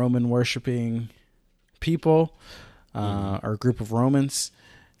of Roman worshiping people, or a group of Romans,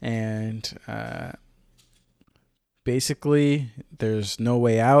 and basically there's no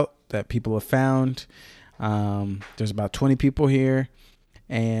way out that people have found. There's about 20 people here,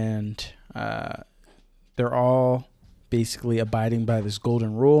 and they're all basically abiding by this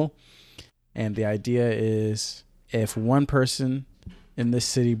golden rule. And the idea is if one person in this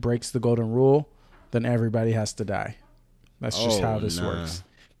city breaks the golden rule, then everybody has to die. That's just how this works.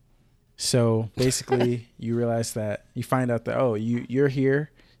 So basically, you realize that you find out that, oh, you're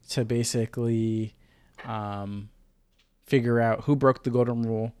here to basically figure out who broke the golden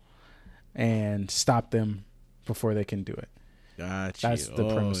rule and stop them before they can do it. Gotcha. That's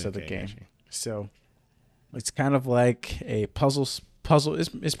the premise of the game. So it's kind of like a puzzle.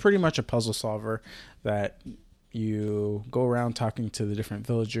 It's pretty much a puzzle solver that you go around talking to the different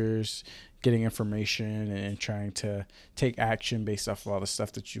villagers, getting information, and trying to take action based off of all the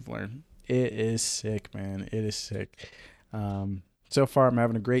stuff that you've learned. It is sick, man. It is sick. So far, I'm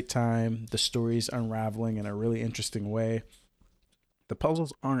having a great time. The story's unraveling in a really interesting way. The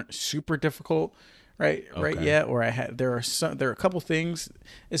puzzles aren't super difficult, right yet. Or there are a couple things.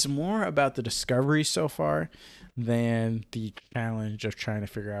 It's more about the discovery so far than the challenge of trying to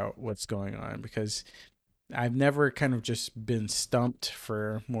figure out what's going on, because I've never kind of just been stumped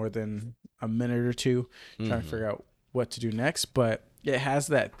for more than a minute or two trying to figure out what to do next. But it has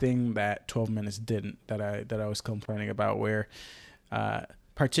that thing that 12 minutes didn't, that I was complaining about, where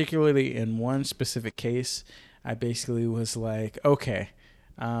particularly in one specific case, I basically was like, okay,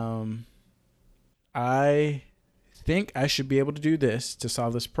 I think I should be able to do this to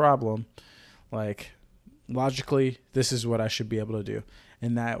solve this problem. Like, logically, this is what I should be able to do.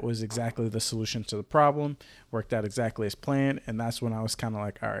 And that was exactly the solution to the problem. Worked out exactly as planned. And that's when I was kind of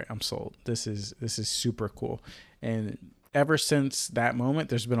like, all right, I'm sold. This is super cool. And ever since that moment,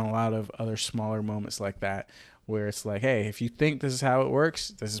 there's been a lot of other smaller moments like that, where it's like, hey, if you think this is how it works,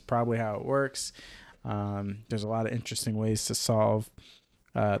 this is probably how it works. There's a lot of interesting ways to solve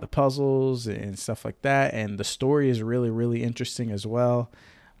the puzzles and stuff like that. And the story is really, really interesting as well.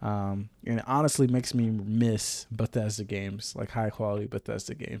 And it honestly makes me miss Bethesda games, like high quality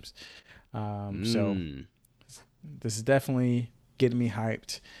Bethesda games. So this is definitely getting me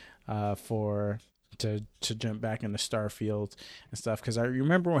hyped to jump back into Starfield and stuff. Because I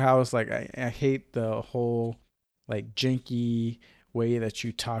remember how I was like, I hate the whole like janky way that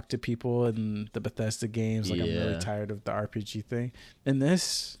you talk to people in the Bethesda games. Like, I'm really tired of the RPG thing. In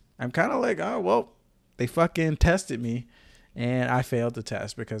this, I'm kind of like, oh, well, they fucking tested me. And I failed the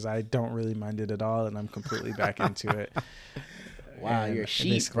test because I don't really mind it at all, and I'm completely back into it. Wow, and you're a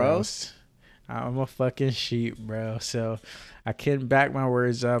sheep, bro. I'm a fucking sheep, bro. So I can back my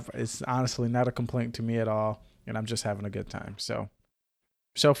words up. It's honestly not a complaint to me at all, and I'm just having a good time. So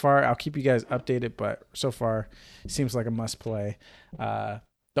far, I'll keep you guys updated, but so far, it seems like a must play. The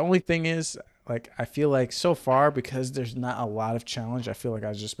only thing is, like, I feel like so far, because there's not a lot of challenge, I feel like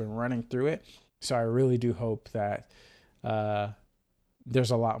I've just been running through it. So I really do hope that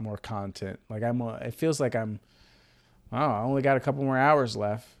there's a lot more content. Like, it feels like I only got a couple more hours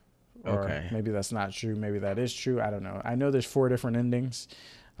left. Or maybe that's not true. Maybe that is true. I don't know. I know there's 4 different endings.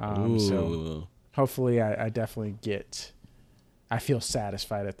 So hopefully I definitely I feel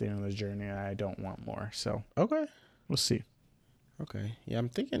satisfied at the end of the journey, and I don't want more. So we'll see. Okay. Yeah, I'm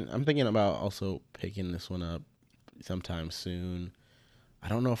thinking about also picking this one up sometime soon. I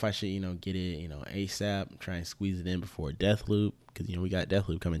don't know if I should, get it, ASAP, try and squeeze it in before Deathloop, because, we got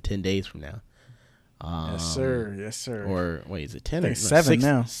Deathloop coming 10 days from now. Yes, sir. Yes, sir. Or wait, is it 10 I or think 7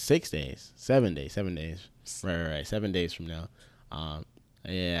 now? 6 days? 7 days. 7 days. Right. 7 days from now.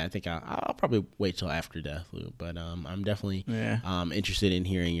 Yeah, I think I'll probably wait till after Deathloop, but I'm definitely interested in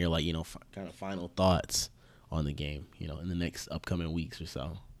hearing your kind of final thoughts on the game, in the next upcoming weeks or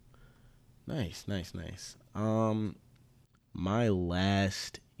so. Nice. My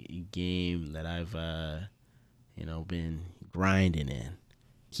last game that I've been grinding in,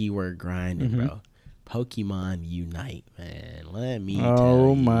 keyword grinding, bro. Pokemon Unite, man. Let me tell you.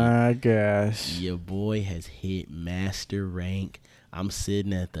 Oh my gosh. Your boy has hit master rank. I'm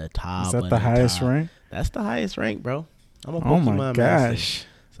sitting at the top. Is that the highest rank? That's the highest rank, bro. I'm a Pokemon Oh my gosh. master.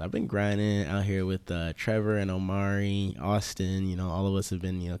 So I've been grinding out here with Trevor and Omari, Austin. All of us have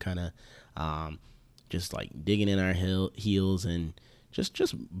been, kind of just like digging in our heels and just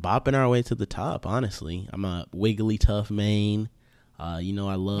bopping our way to the top, honestly. I'm a Wigglytuff main. I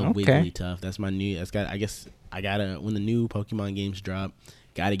love Wigglytuff. That's my new. I guess I gotta, when the new Pokemon games drop,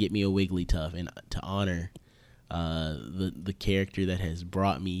 gotta get me a Wigglytuff, and to honor the character that has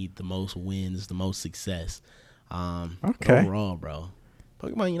brought me the most wins, the most success. Overall, bro,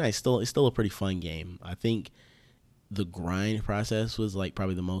 Pokemon Unite is still a pretty fun game. I think the grind process was like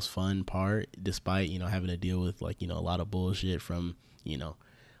probably the most fun part, despite having to deal with a lot of bullshit from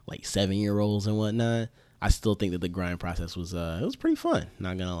like 7-year-olds and whatnot. I still think that the grind process was it was pretty fun.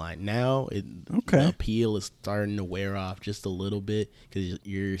 Not gonna lie. Now the appeal is starting to wear off just a little bit, because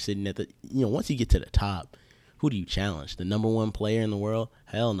you're sitting at the once you get to the top, who do you challenge? The number one player in the world?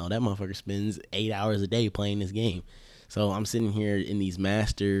 Hell no, that motherfucker spends 8 hours a day playing this game. So I'm sitting here in these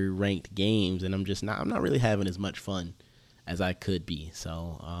master ranked games, and I'm not really having as much fun as I could be.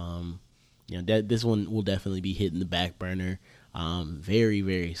 So this one will definitely be hitting the back burner very,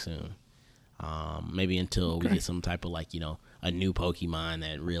 very soon. Maybe until we get some type of a new Pokemon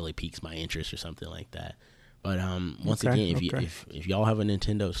that really piques my interest or something like that. But once again, if y'all have a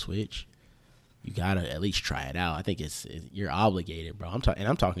Nintendo Switch, you gotta at least try it out. I think you're obligated, bro. I'm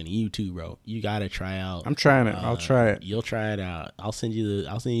talking to you too, bro. You gotta try out. I'm trying it. I'll try it. You'll try it out. I'll send you the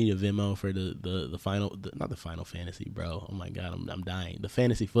Venmo for the final, not the Final Fantasy, bro. Oh my god, I'm dying. The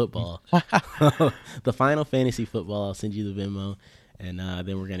fantasy football, the Final Fantasy football. I'll send you the Venmo, and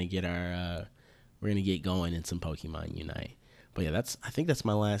then we're gonna get going in some Pokemon Unite. But yeah, I think that's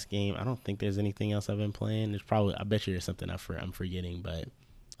my last game. I don't think there's anything else I've been playing. I bet you there's something I'm forgetting, but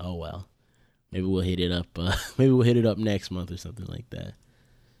oh well. Maybe we'll hit it up. Maybe we'll hit it up next month or something like that.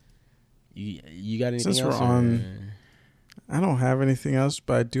 You got anything Since else? We're on, I don't have anything else,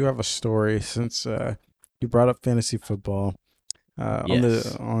 but I do have a story. Since you brought up fantasy football,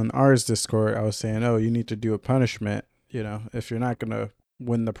 Yes. on ours Discord, I was saying, oh, you need to do a punishment. If you're not gonna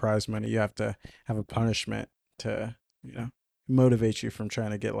win the prize money, you have to have a punishment to motivate you from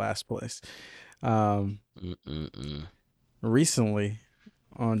trying to get last place. Recently,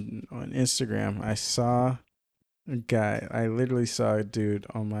 on Instagram, I saw a guy. I literally saw a dude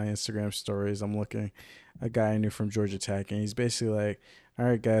on my Instagram stories. I'm looking, a guy I knew from Georgia Tech, and he's basically like, all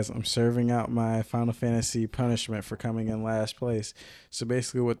right, guys, I'm serving out my Final Fantasy punishment for coming in last place. So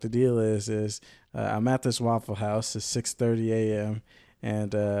basically what the deal is I'm at this Waffle House. It's 6:30 a.m.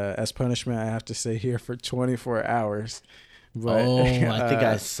 And as punishment, I have to stay here for 24 hours. But, I think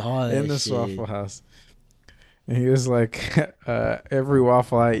I saw that in this shit. Waffle House. And he was like, every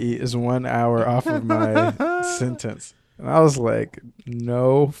waffle I eat is 1 hour off of my sentence. And I was like,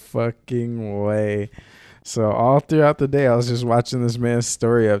 no fucking way. So all throughout the day, I was just watching this man's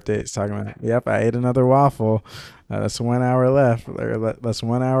story updates talking about, yep, I ate another waffle. That's 1 hour left. That's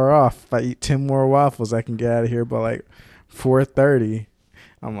 1 hour off. If I eat 10 more waffles, I can get out of here by like 4:30.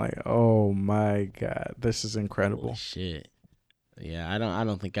 I'm like, oh my God, this is incredible. Holy shit. Yeah, I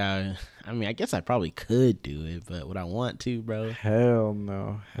don't think I mean, I guess I probably could do it, but would I want to, bro? Hell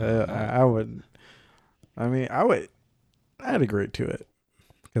no. I wouldn't. I mean, I'd agree to it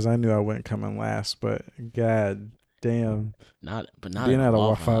because I knew I wouldn't come in last, but God damn. Not being at a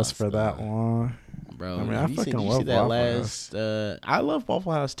Waffle House for that long. Bro, I mean, I fucking love Waffle House. I love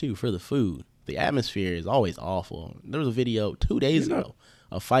Waffle House too for the food. The atmosphere is always awful. There was a video 2 days ago,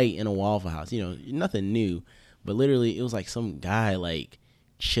 a fight in a Waffle House. Nothing new. But literally, it was like some guy like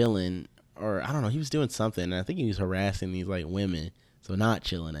chilling, or I don't know, he was doing something. And I think he was harassing these like women, so not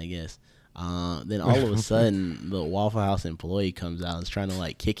chilling, I guess. Then all of a sudden, the Waffle House employee comes out and is trying to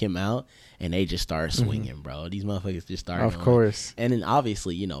like kick him out, and they just start swinging, bro. These motherfuckers just start. Of course. And then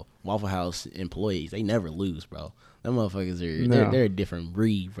obviously, Waffle House employees, they never lose, bro. Them motherfuckers they're a different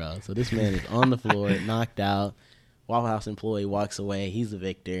breed, bro. So this man is on the floor, knocked out. Waffle House employee walks away. He's the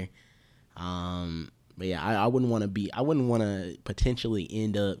victor. But yeah, I wouldn't want to potentially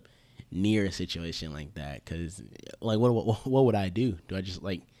end up near a situation like that. Because like, what would I do? Do I just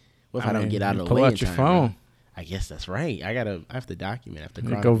like, what if I don't get out of the pull way out in your time, phone. bro? I guess that's right. I have to document. I have to You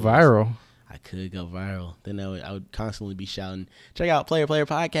chronicle go viral. I could go viral. Then I would constantly be shouting, "Check out Player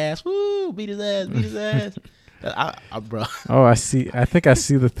Podcast! Woo! Beat his ass! Beat his ass!" Bro. Oh, I see. I think I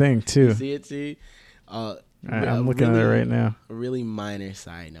see the thing too. You see it, see? I'm looking at it right now. A really minor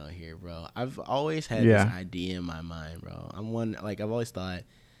side note here, bro. I've always had this idea in my mind, bro. I've always thought,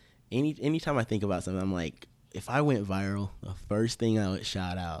 anytime I think about something, I'm like, if I went viral, the first thing I would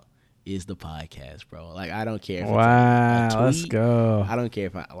shout out is the podcast, bro. Like, I don't care if it's a tweet, let's go. I don't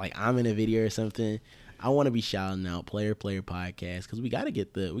care if I'm in a video or something. I want to be shouting out Player Podcast because we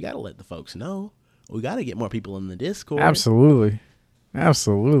gotta let the folks know. We gotta get more people in the Discord. Absolutely.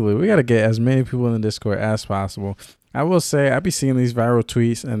 We gotta get as many people in the Discord as possible. I will say I be seeing these viral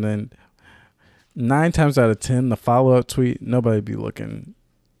tweets, and then 9 times out of 10, the follow up tweet, nobody be looking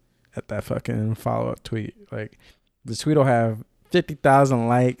at that fucking follow up tweet. Like, the tweet will have 50,000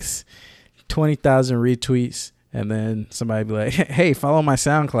 likes, 20,000 retweets, and then somebody be like, "Hey, follow my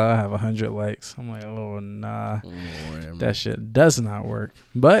SoundCloud. I have 100 likes." I'm like, "Oh nah, that shit does not work."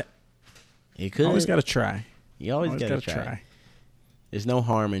 But it could. Always gotta try. You always gotta try. There's no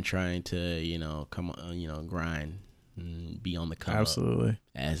harm in trying to, come on, grind and be on the come Absolutely. Up,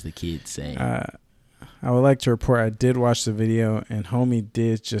 as the kids say. I would like to report I did watch the video, and homie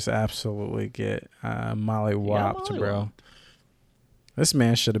did just absolutely get molly-whopped, bro. This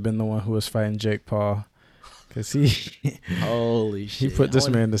man should have been the one who was fighting Jake Paul, because holy shit, he put this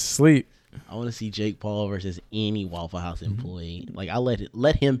man to sleep. I want to see Jake Paul versus any Waffle House employee. Like, I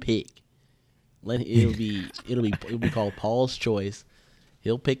let him pick. It'll be called Paul's Choice.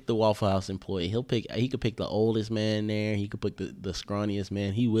 He'll pick the Waffle House employee. He could pick the oldest man there. He could pick the scrawniest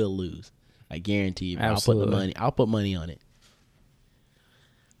man. He will lose. I guarantee you. Absolutely. I'll put money on it.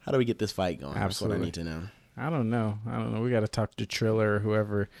 How do we get this fight going? Absolutely. That's what I need to know. I don't know. We got to talk to Triller or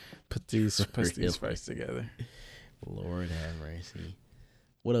whoever puts these fights together. Lord have mercy.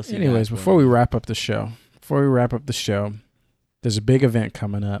 What else? Anyways, before we wrap up the show, there's a big event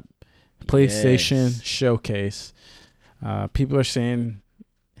coming up. PlayStation Showcase. People are saying,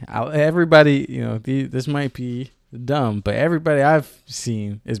 everybody, this might be dumb, but everybody I've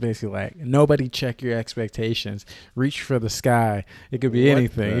seen is basically like, nobody check your expectations. Reach for the sky. It could be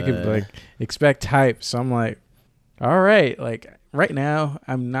anything. It could be like, expect hype. So I'm like, all right. Like, right now,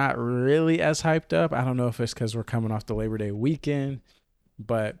 I'm not really as hyped up. I don't know if it's because we're coming off the Labor Day weekend,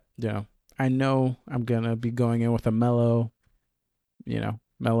 but, I know I'm going to be going in with a mellow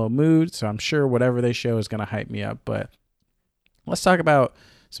mood. So I'm sure whatever they show is going to hype me up. But let's talk about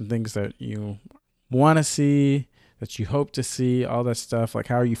some things that you want to see, that you hope to see, all that stuff. Like,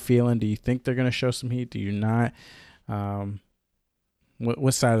 how are you feeling? Do you think they're going to show some heat? Do you not?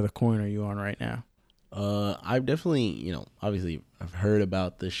 What side of the coin are you on right now? I've definitely, obviously I've heard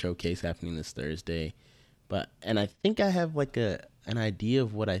about the showcase happening this Thursday, and I think I have like an idea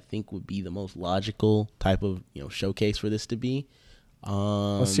of what I think would be the most logical type of, showcase for this to be.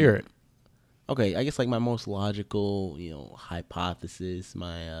 Let's hear it. Okay, I guess like my most logical, hypothesis,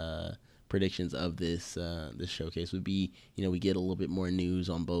 my predictions of this showcase would be, we get a little bit more news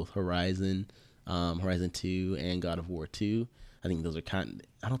on both Horizon 2 and God of War 2. I think those are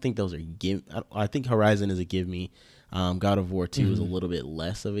I don't think those are I think Horizon is a give me. God of War 2 is a little bit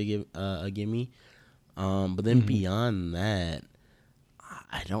less of a gimme. But then beyond that,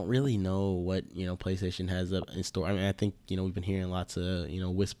 I don't really know what, PlayStation has up in store. I mean, I think, we've been hearing lots of,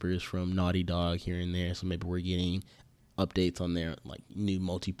 whispers from Naughty Dog here and there. So maybe we're getting updates on their like new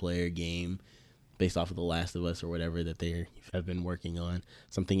multiplayer game based off of The Last of Us or whatever that they have been working on.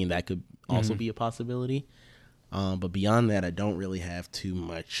 So I'm thinking that could also be a possibility. But beyond that, I don't really have too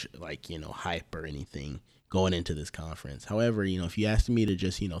much like, hype or anything going into this conference. However, if you asked me to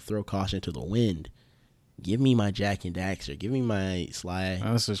just, throw caution to the wind, give me my Jak and Daxter. Give me my Sly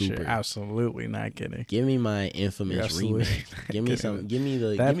Cooper. You're absolutely not kidding. Give me my Infamous remake. Give me some. Give me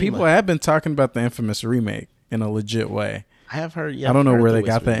the. That people have been talking about the Infamous remake in a legit way. I have heard. Yeah, I don't know where they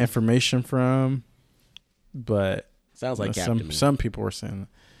got that information from, but sounds like some people were saying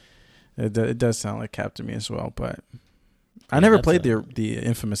it does sound like Captain Me as well. But I never played the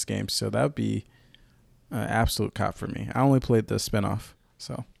Infamous game, so that would be an absolute cop for me. I only played the spinoff,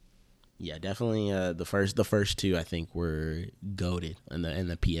 so. Yeah, definitely. The first two I think were goated in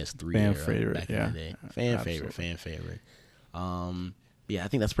the PS3 fan era favorite, back in the day. Fan favorite. Yeah, I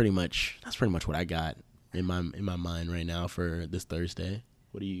think that's pretty much what I got in my mind right now for this Thursday.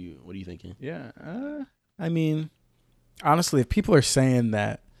 What are you thinking? Yeah, I mean, honestly, if people are saying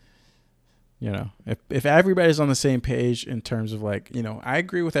that You know, if everybody's on the same page in terms of like, you know, I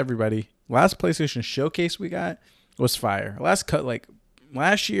agree with everybody. Last PlayStation Showcase we got was fire.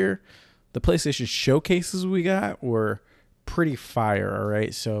 Last year, the PlayStation Showcases we got were pretty fire. All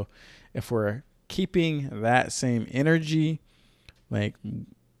right, so if we're keeping that same energy, like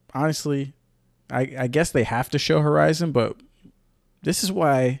honestly, I guess they have to show Horizon, but this is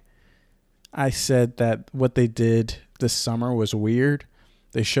why I said that what they did this summer was weird.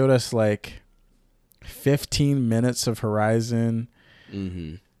 They showed us like 15 minutes of Horizon,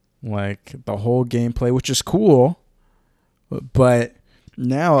 like the whole gameplay, which is cool. But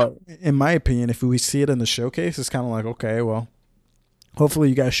now, in my opinion, if we see it in the showcase, it's kind of like, okay, well, hopefully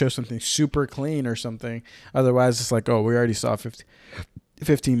you guys show something super clean or something. Otherwise, it's like, oh, we already saw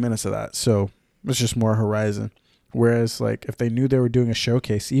 15 minutes of that. So it's just more Horizon. Whereas, like, if they knew they were doing a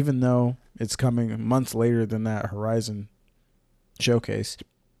showcase, even though it's coming months later than that Horizon showcase,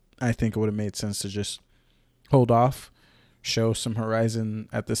 I think it would have made sense to just hold off, show some Horizon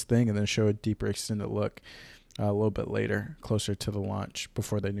at this thing, and then show a deeper extended look a little bit later, closer to the launch,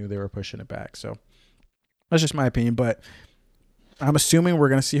 before they knew they were pushing it back. So that's just my opinion. But I'm assuming we're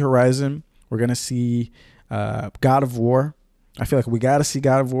going to see Horizon. We're going to see God of War. I feel like we got to see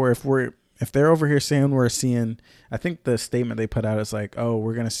God of War. If they're over here saying we're seeing, I think the statement they put out is like, oh,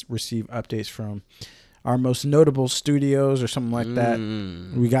 we're going to receive updates from our most notable studios or something like that.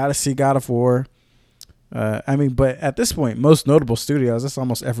 We got to see God of War. I mean, but at this point, most notable studios, that's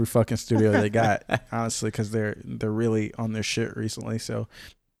almost every fucking studio they got, honestly, because they're really on their shit recently. So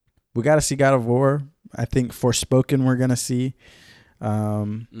we got to see God of War. I think Forspoken we're going to see.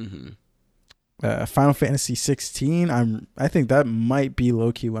 Final Fantasy 16. I think that might be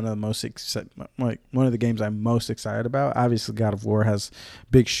low key one of the games I'm most excited about. Obviously, God of War has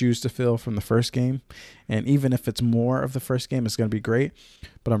big shoes to fill from the first game, and even if it's more of the first game, it's going to be great.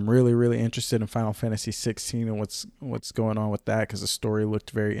 But I'm really, really interested in Final Fantasy 16 and what's going on with that, because the story looked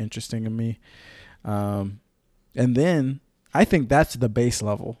very interesting to me. And then I think that's the base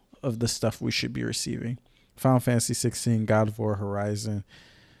level of the stuff we should be receiving: Final Fantasy 16, God of War, Horizon.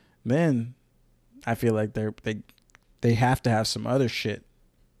 Then I feel like they have to have some other shit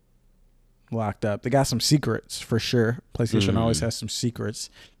locked up. They got some secrets for sure. PlayStation always has some secrets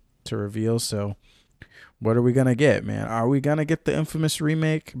to reveal. So what are we gonna get, man? Are we gonna get the infamous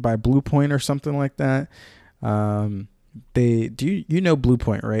remake by Bluepoint or something like that? You know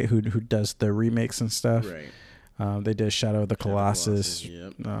Bluepoint, right? Who does the remakes and stuff? Right. They did Shadow of the Colossus.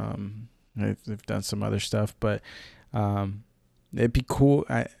 Yep. They've done some other stuff, but it'd be cool.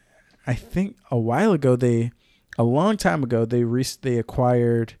 I think a long time ago, they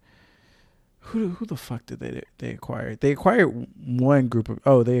acquired, who the fuck did they acquire? They acquired one group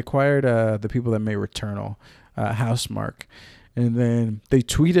of, they acquired the people that made Returnal, Housemarque, and then they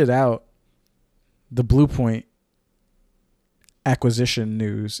tweeted out the Bluepoint acquisition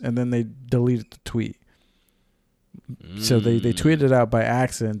news, and then they deleted the tweet. So they tweeted it out by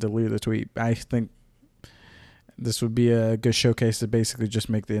accident, deleted the tweet. I think this would be a good showcase to basically just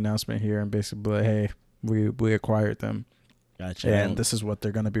make the announcement here and basically be like, hey, we acquired them. Gotcha. And this is what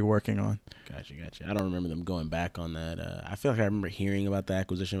they're going to be working on. Gotcha. I don't remember them going back on that. I feel like I remember hearing about the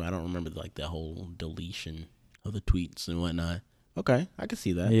acquisition, but I don't remember like the whole deletion of the tweets and whatnot. Okay, I can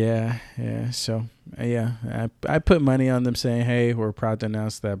see that. Yeah. So, I put money on them saying, hey, we're proud to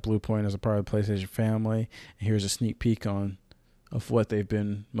announce that Bluepoint is a part of the PlayStation family. And here's a sneak peek of what they've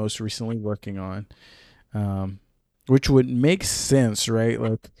been most recently working on. Which would make sense, right?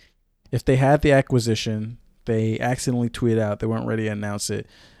 Like, if they had the acquisition, they accidentally tweeted out they weren't ready to announce it.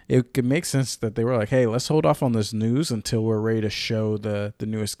 It could make sense that they were like, hey, let's hold off on this news until we're ready to show the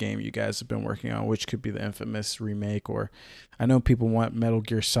newest game you guys have been working on, which could be the infamous remake. Or I know people want Metal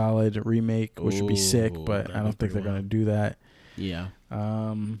Gear Solid remake, which would be sick, but I don't think they're going to do that. Yeah.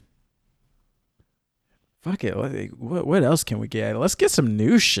 Fuck it. What else can we get? Let's get some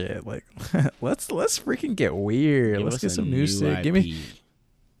new shit. Like, let's freaking get weird. Let's get some new shit.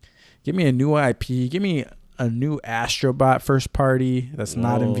 Give me a new IP. Give me a new Astrobot first party that's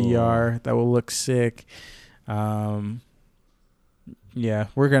not in VR. That will look sick. Yeah,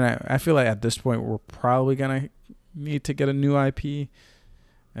 I feel like at this point we're probably gonna need to get a new IP.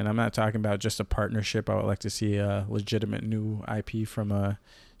 And I'm not talking about just a partnership. I would like to see a legitimate new IP from a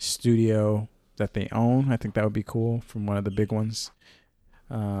studio that they own. I think that would be cool, from one of the big ones.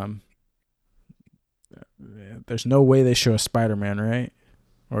 There's no way they show a Spider-Man, right?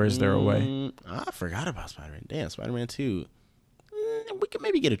 Or is there a way? I forgot about Spider-Man. Damn, Spider-Man 2. We could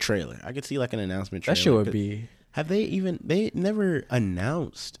maybe get a trailer. I could see like an announcement trailer. That shit would be... They never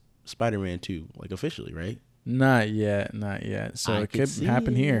announced Spider-Man 2, like officially, right? Not yet, not yet. So I it could could see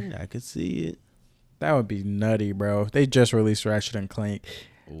happen here. I could see it. That would be nutty, bro. They just released Ratchet and Clank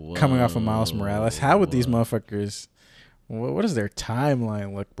coming off of Miles Morales. How would these Whoa. motherfuckers? What does their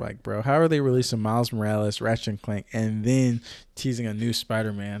timeline look like, bro? How are they releasing Miles Morales, Ratchet and Clank, and then teasing a new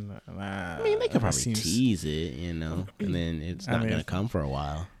Spider-Man? I mean, they could probably tease it, and then it's not gonna come for a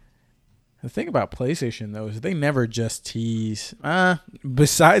while. The thing about PlayStation though is they never just tease.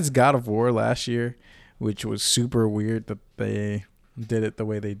 Besides God of War last year, which was super weird that they did it the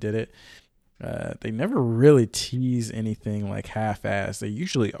way they did it. They never really tease anything like half-assed. They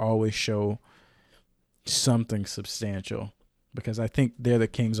usually always show something substantial, because I think they're the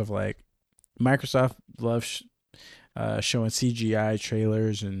kings of like Microsoft loves showing CGI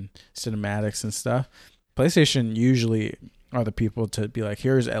trailers and cinematics and stuff. PlayStation usually are the people to be like,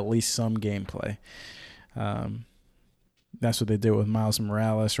 here's at least some gameplay. That's what they did with Miles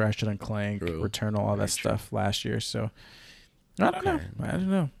Morales, Ratchet and Clank, Returnal, all that stuff last year. So I don't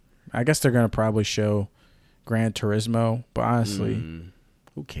know. I guess they're gonna probably show Gran Turismo, but honestly,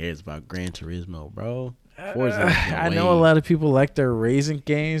 who cares about Gran Turismo, bro? I know a lot of people like their racing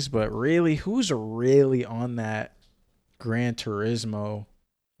games, but really, who's really on that Gran Turismo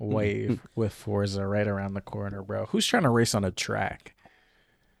wave with Forza right around the corner, bro? Who's trying to race on a track?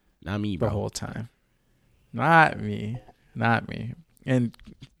 Not me, bro. The whole time. Not me. And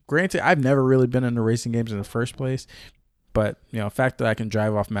granted, I've never really been into racing games in the first place, but the fact that I can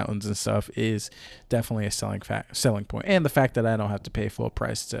drive off mountains and stuff is definitely a selling point, and the fact that I don't have to pay full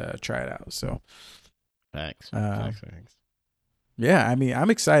price to try it out. So, facts. Yeah, I mean, I'm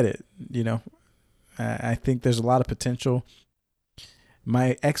excited. I think there's a lot of potential.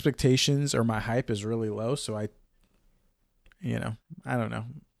 My expectations or my hype is really low, so I don't know.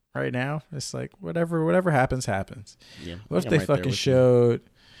 Right now, it's like whatever happens. Yeah. What if they fucking showed?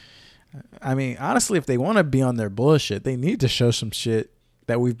 I mean, honestly, if they want to be on their bullshit, they need to show some shit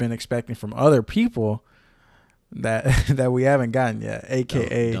that we've been expecting from other people that we haven't gotten yet.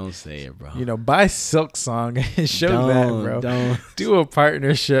 AKA, don't say it, bro. Buy Silksong and show that, bro. Don't do a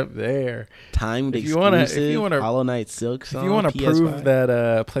partnership there. Timed exclusive. If you want to Hollow Knight Silksong. If you want to prove that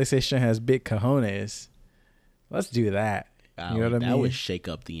PlayStation has big cojones, let's do that. You know what I mean? That would shake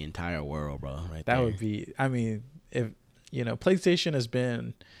up the entire world, bro. Right there. That would be. I mean, if PlayStation has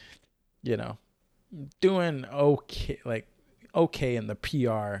been, doing okay in the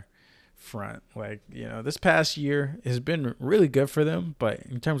PR front. Like, this past year has been really good for them, but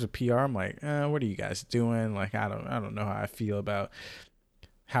in terms of PR, I'm like, what are you guys doing? Like, I don't know how I feel about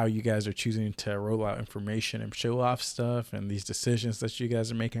how you guys are choosing to roll out information and show off stuff and these decisions that you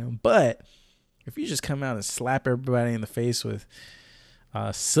guys are making. But if you just come out and slap everybody in the face with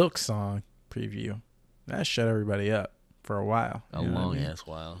Silksong preview, that shut everybody up for a while. A long ass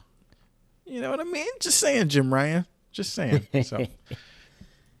while. You know what I mean? Just saying, Jim Ryan. Just saying. So.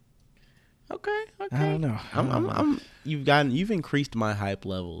 Okay. I don't know. You've increased my hype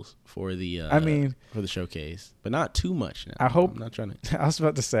levels for the for the showcase, but not too much now. I'm not trying to. I was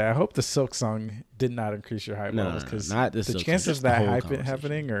about to say, I hope the Silksong did not increase your hype levels, because the chances of that hype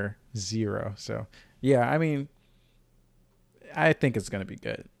happening are zero. So yeah, I mean, I think it's gonna be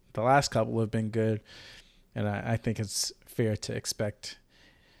good. The last couple have been good, and I think it's fair to expect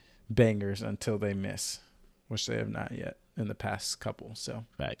bangers until they miss, which they have not yet in the past couple. So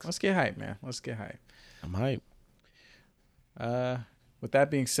facts. Let's get hype, man. Let's get hype. I'm hype. With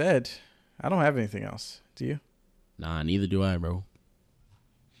that being said, I don't have anything else. Do you? Nah, neither do I, bro.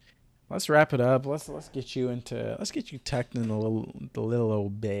 Let's wrap it up. Let's get you tucked in the little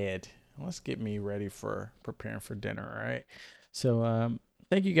old bed. Let's get me ready for preparing for dinner. All right. So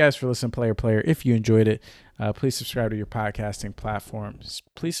thank you guys for listening, Player. If you enjoyed it, please subscribe to your podcasting platforms.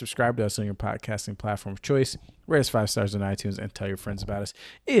 Please subscribe to us on your podcasting platform of choice. Rate us 5 stars on iTunes and tell your friends about us.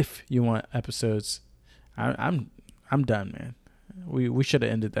 If you want episodes, I'm done, man. We should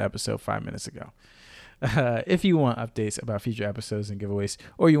have ended the episode 5 minutes ago. If you want updates about future episodes and giveaways,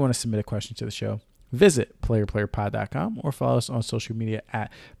 or you want to submit a question to the show, visit playerplayerpod.com or follow us on social media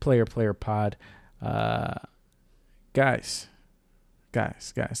at playerplayerpod. Guys,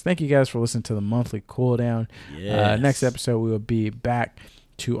 thank you guys for listening to the monthly cool down. Yes. Next episode, we will be back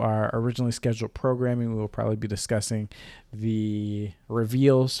to our originally scheduled programming. We will probably be discussing the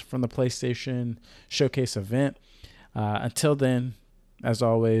reveals from the PlayStation Showcase event. Until then, as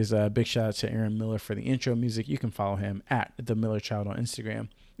always, big shout out to Aaron Miller for the intro music. You can follow him at The Miller Child on Instagram.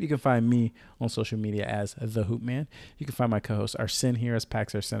 You can find me on social media as The Hoop Man. You can find my co-host Arsene here as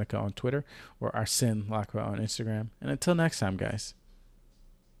Pax Arsenica on Twitter, or Arsene Lacqua on Instagram. And until next time, guys,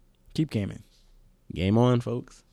 keep gaming. Game on, folks.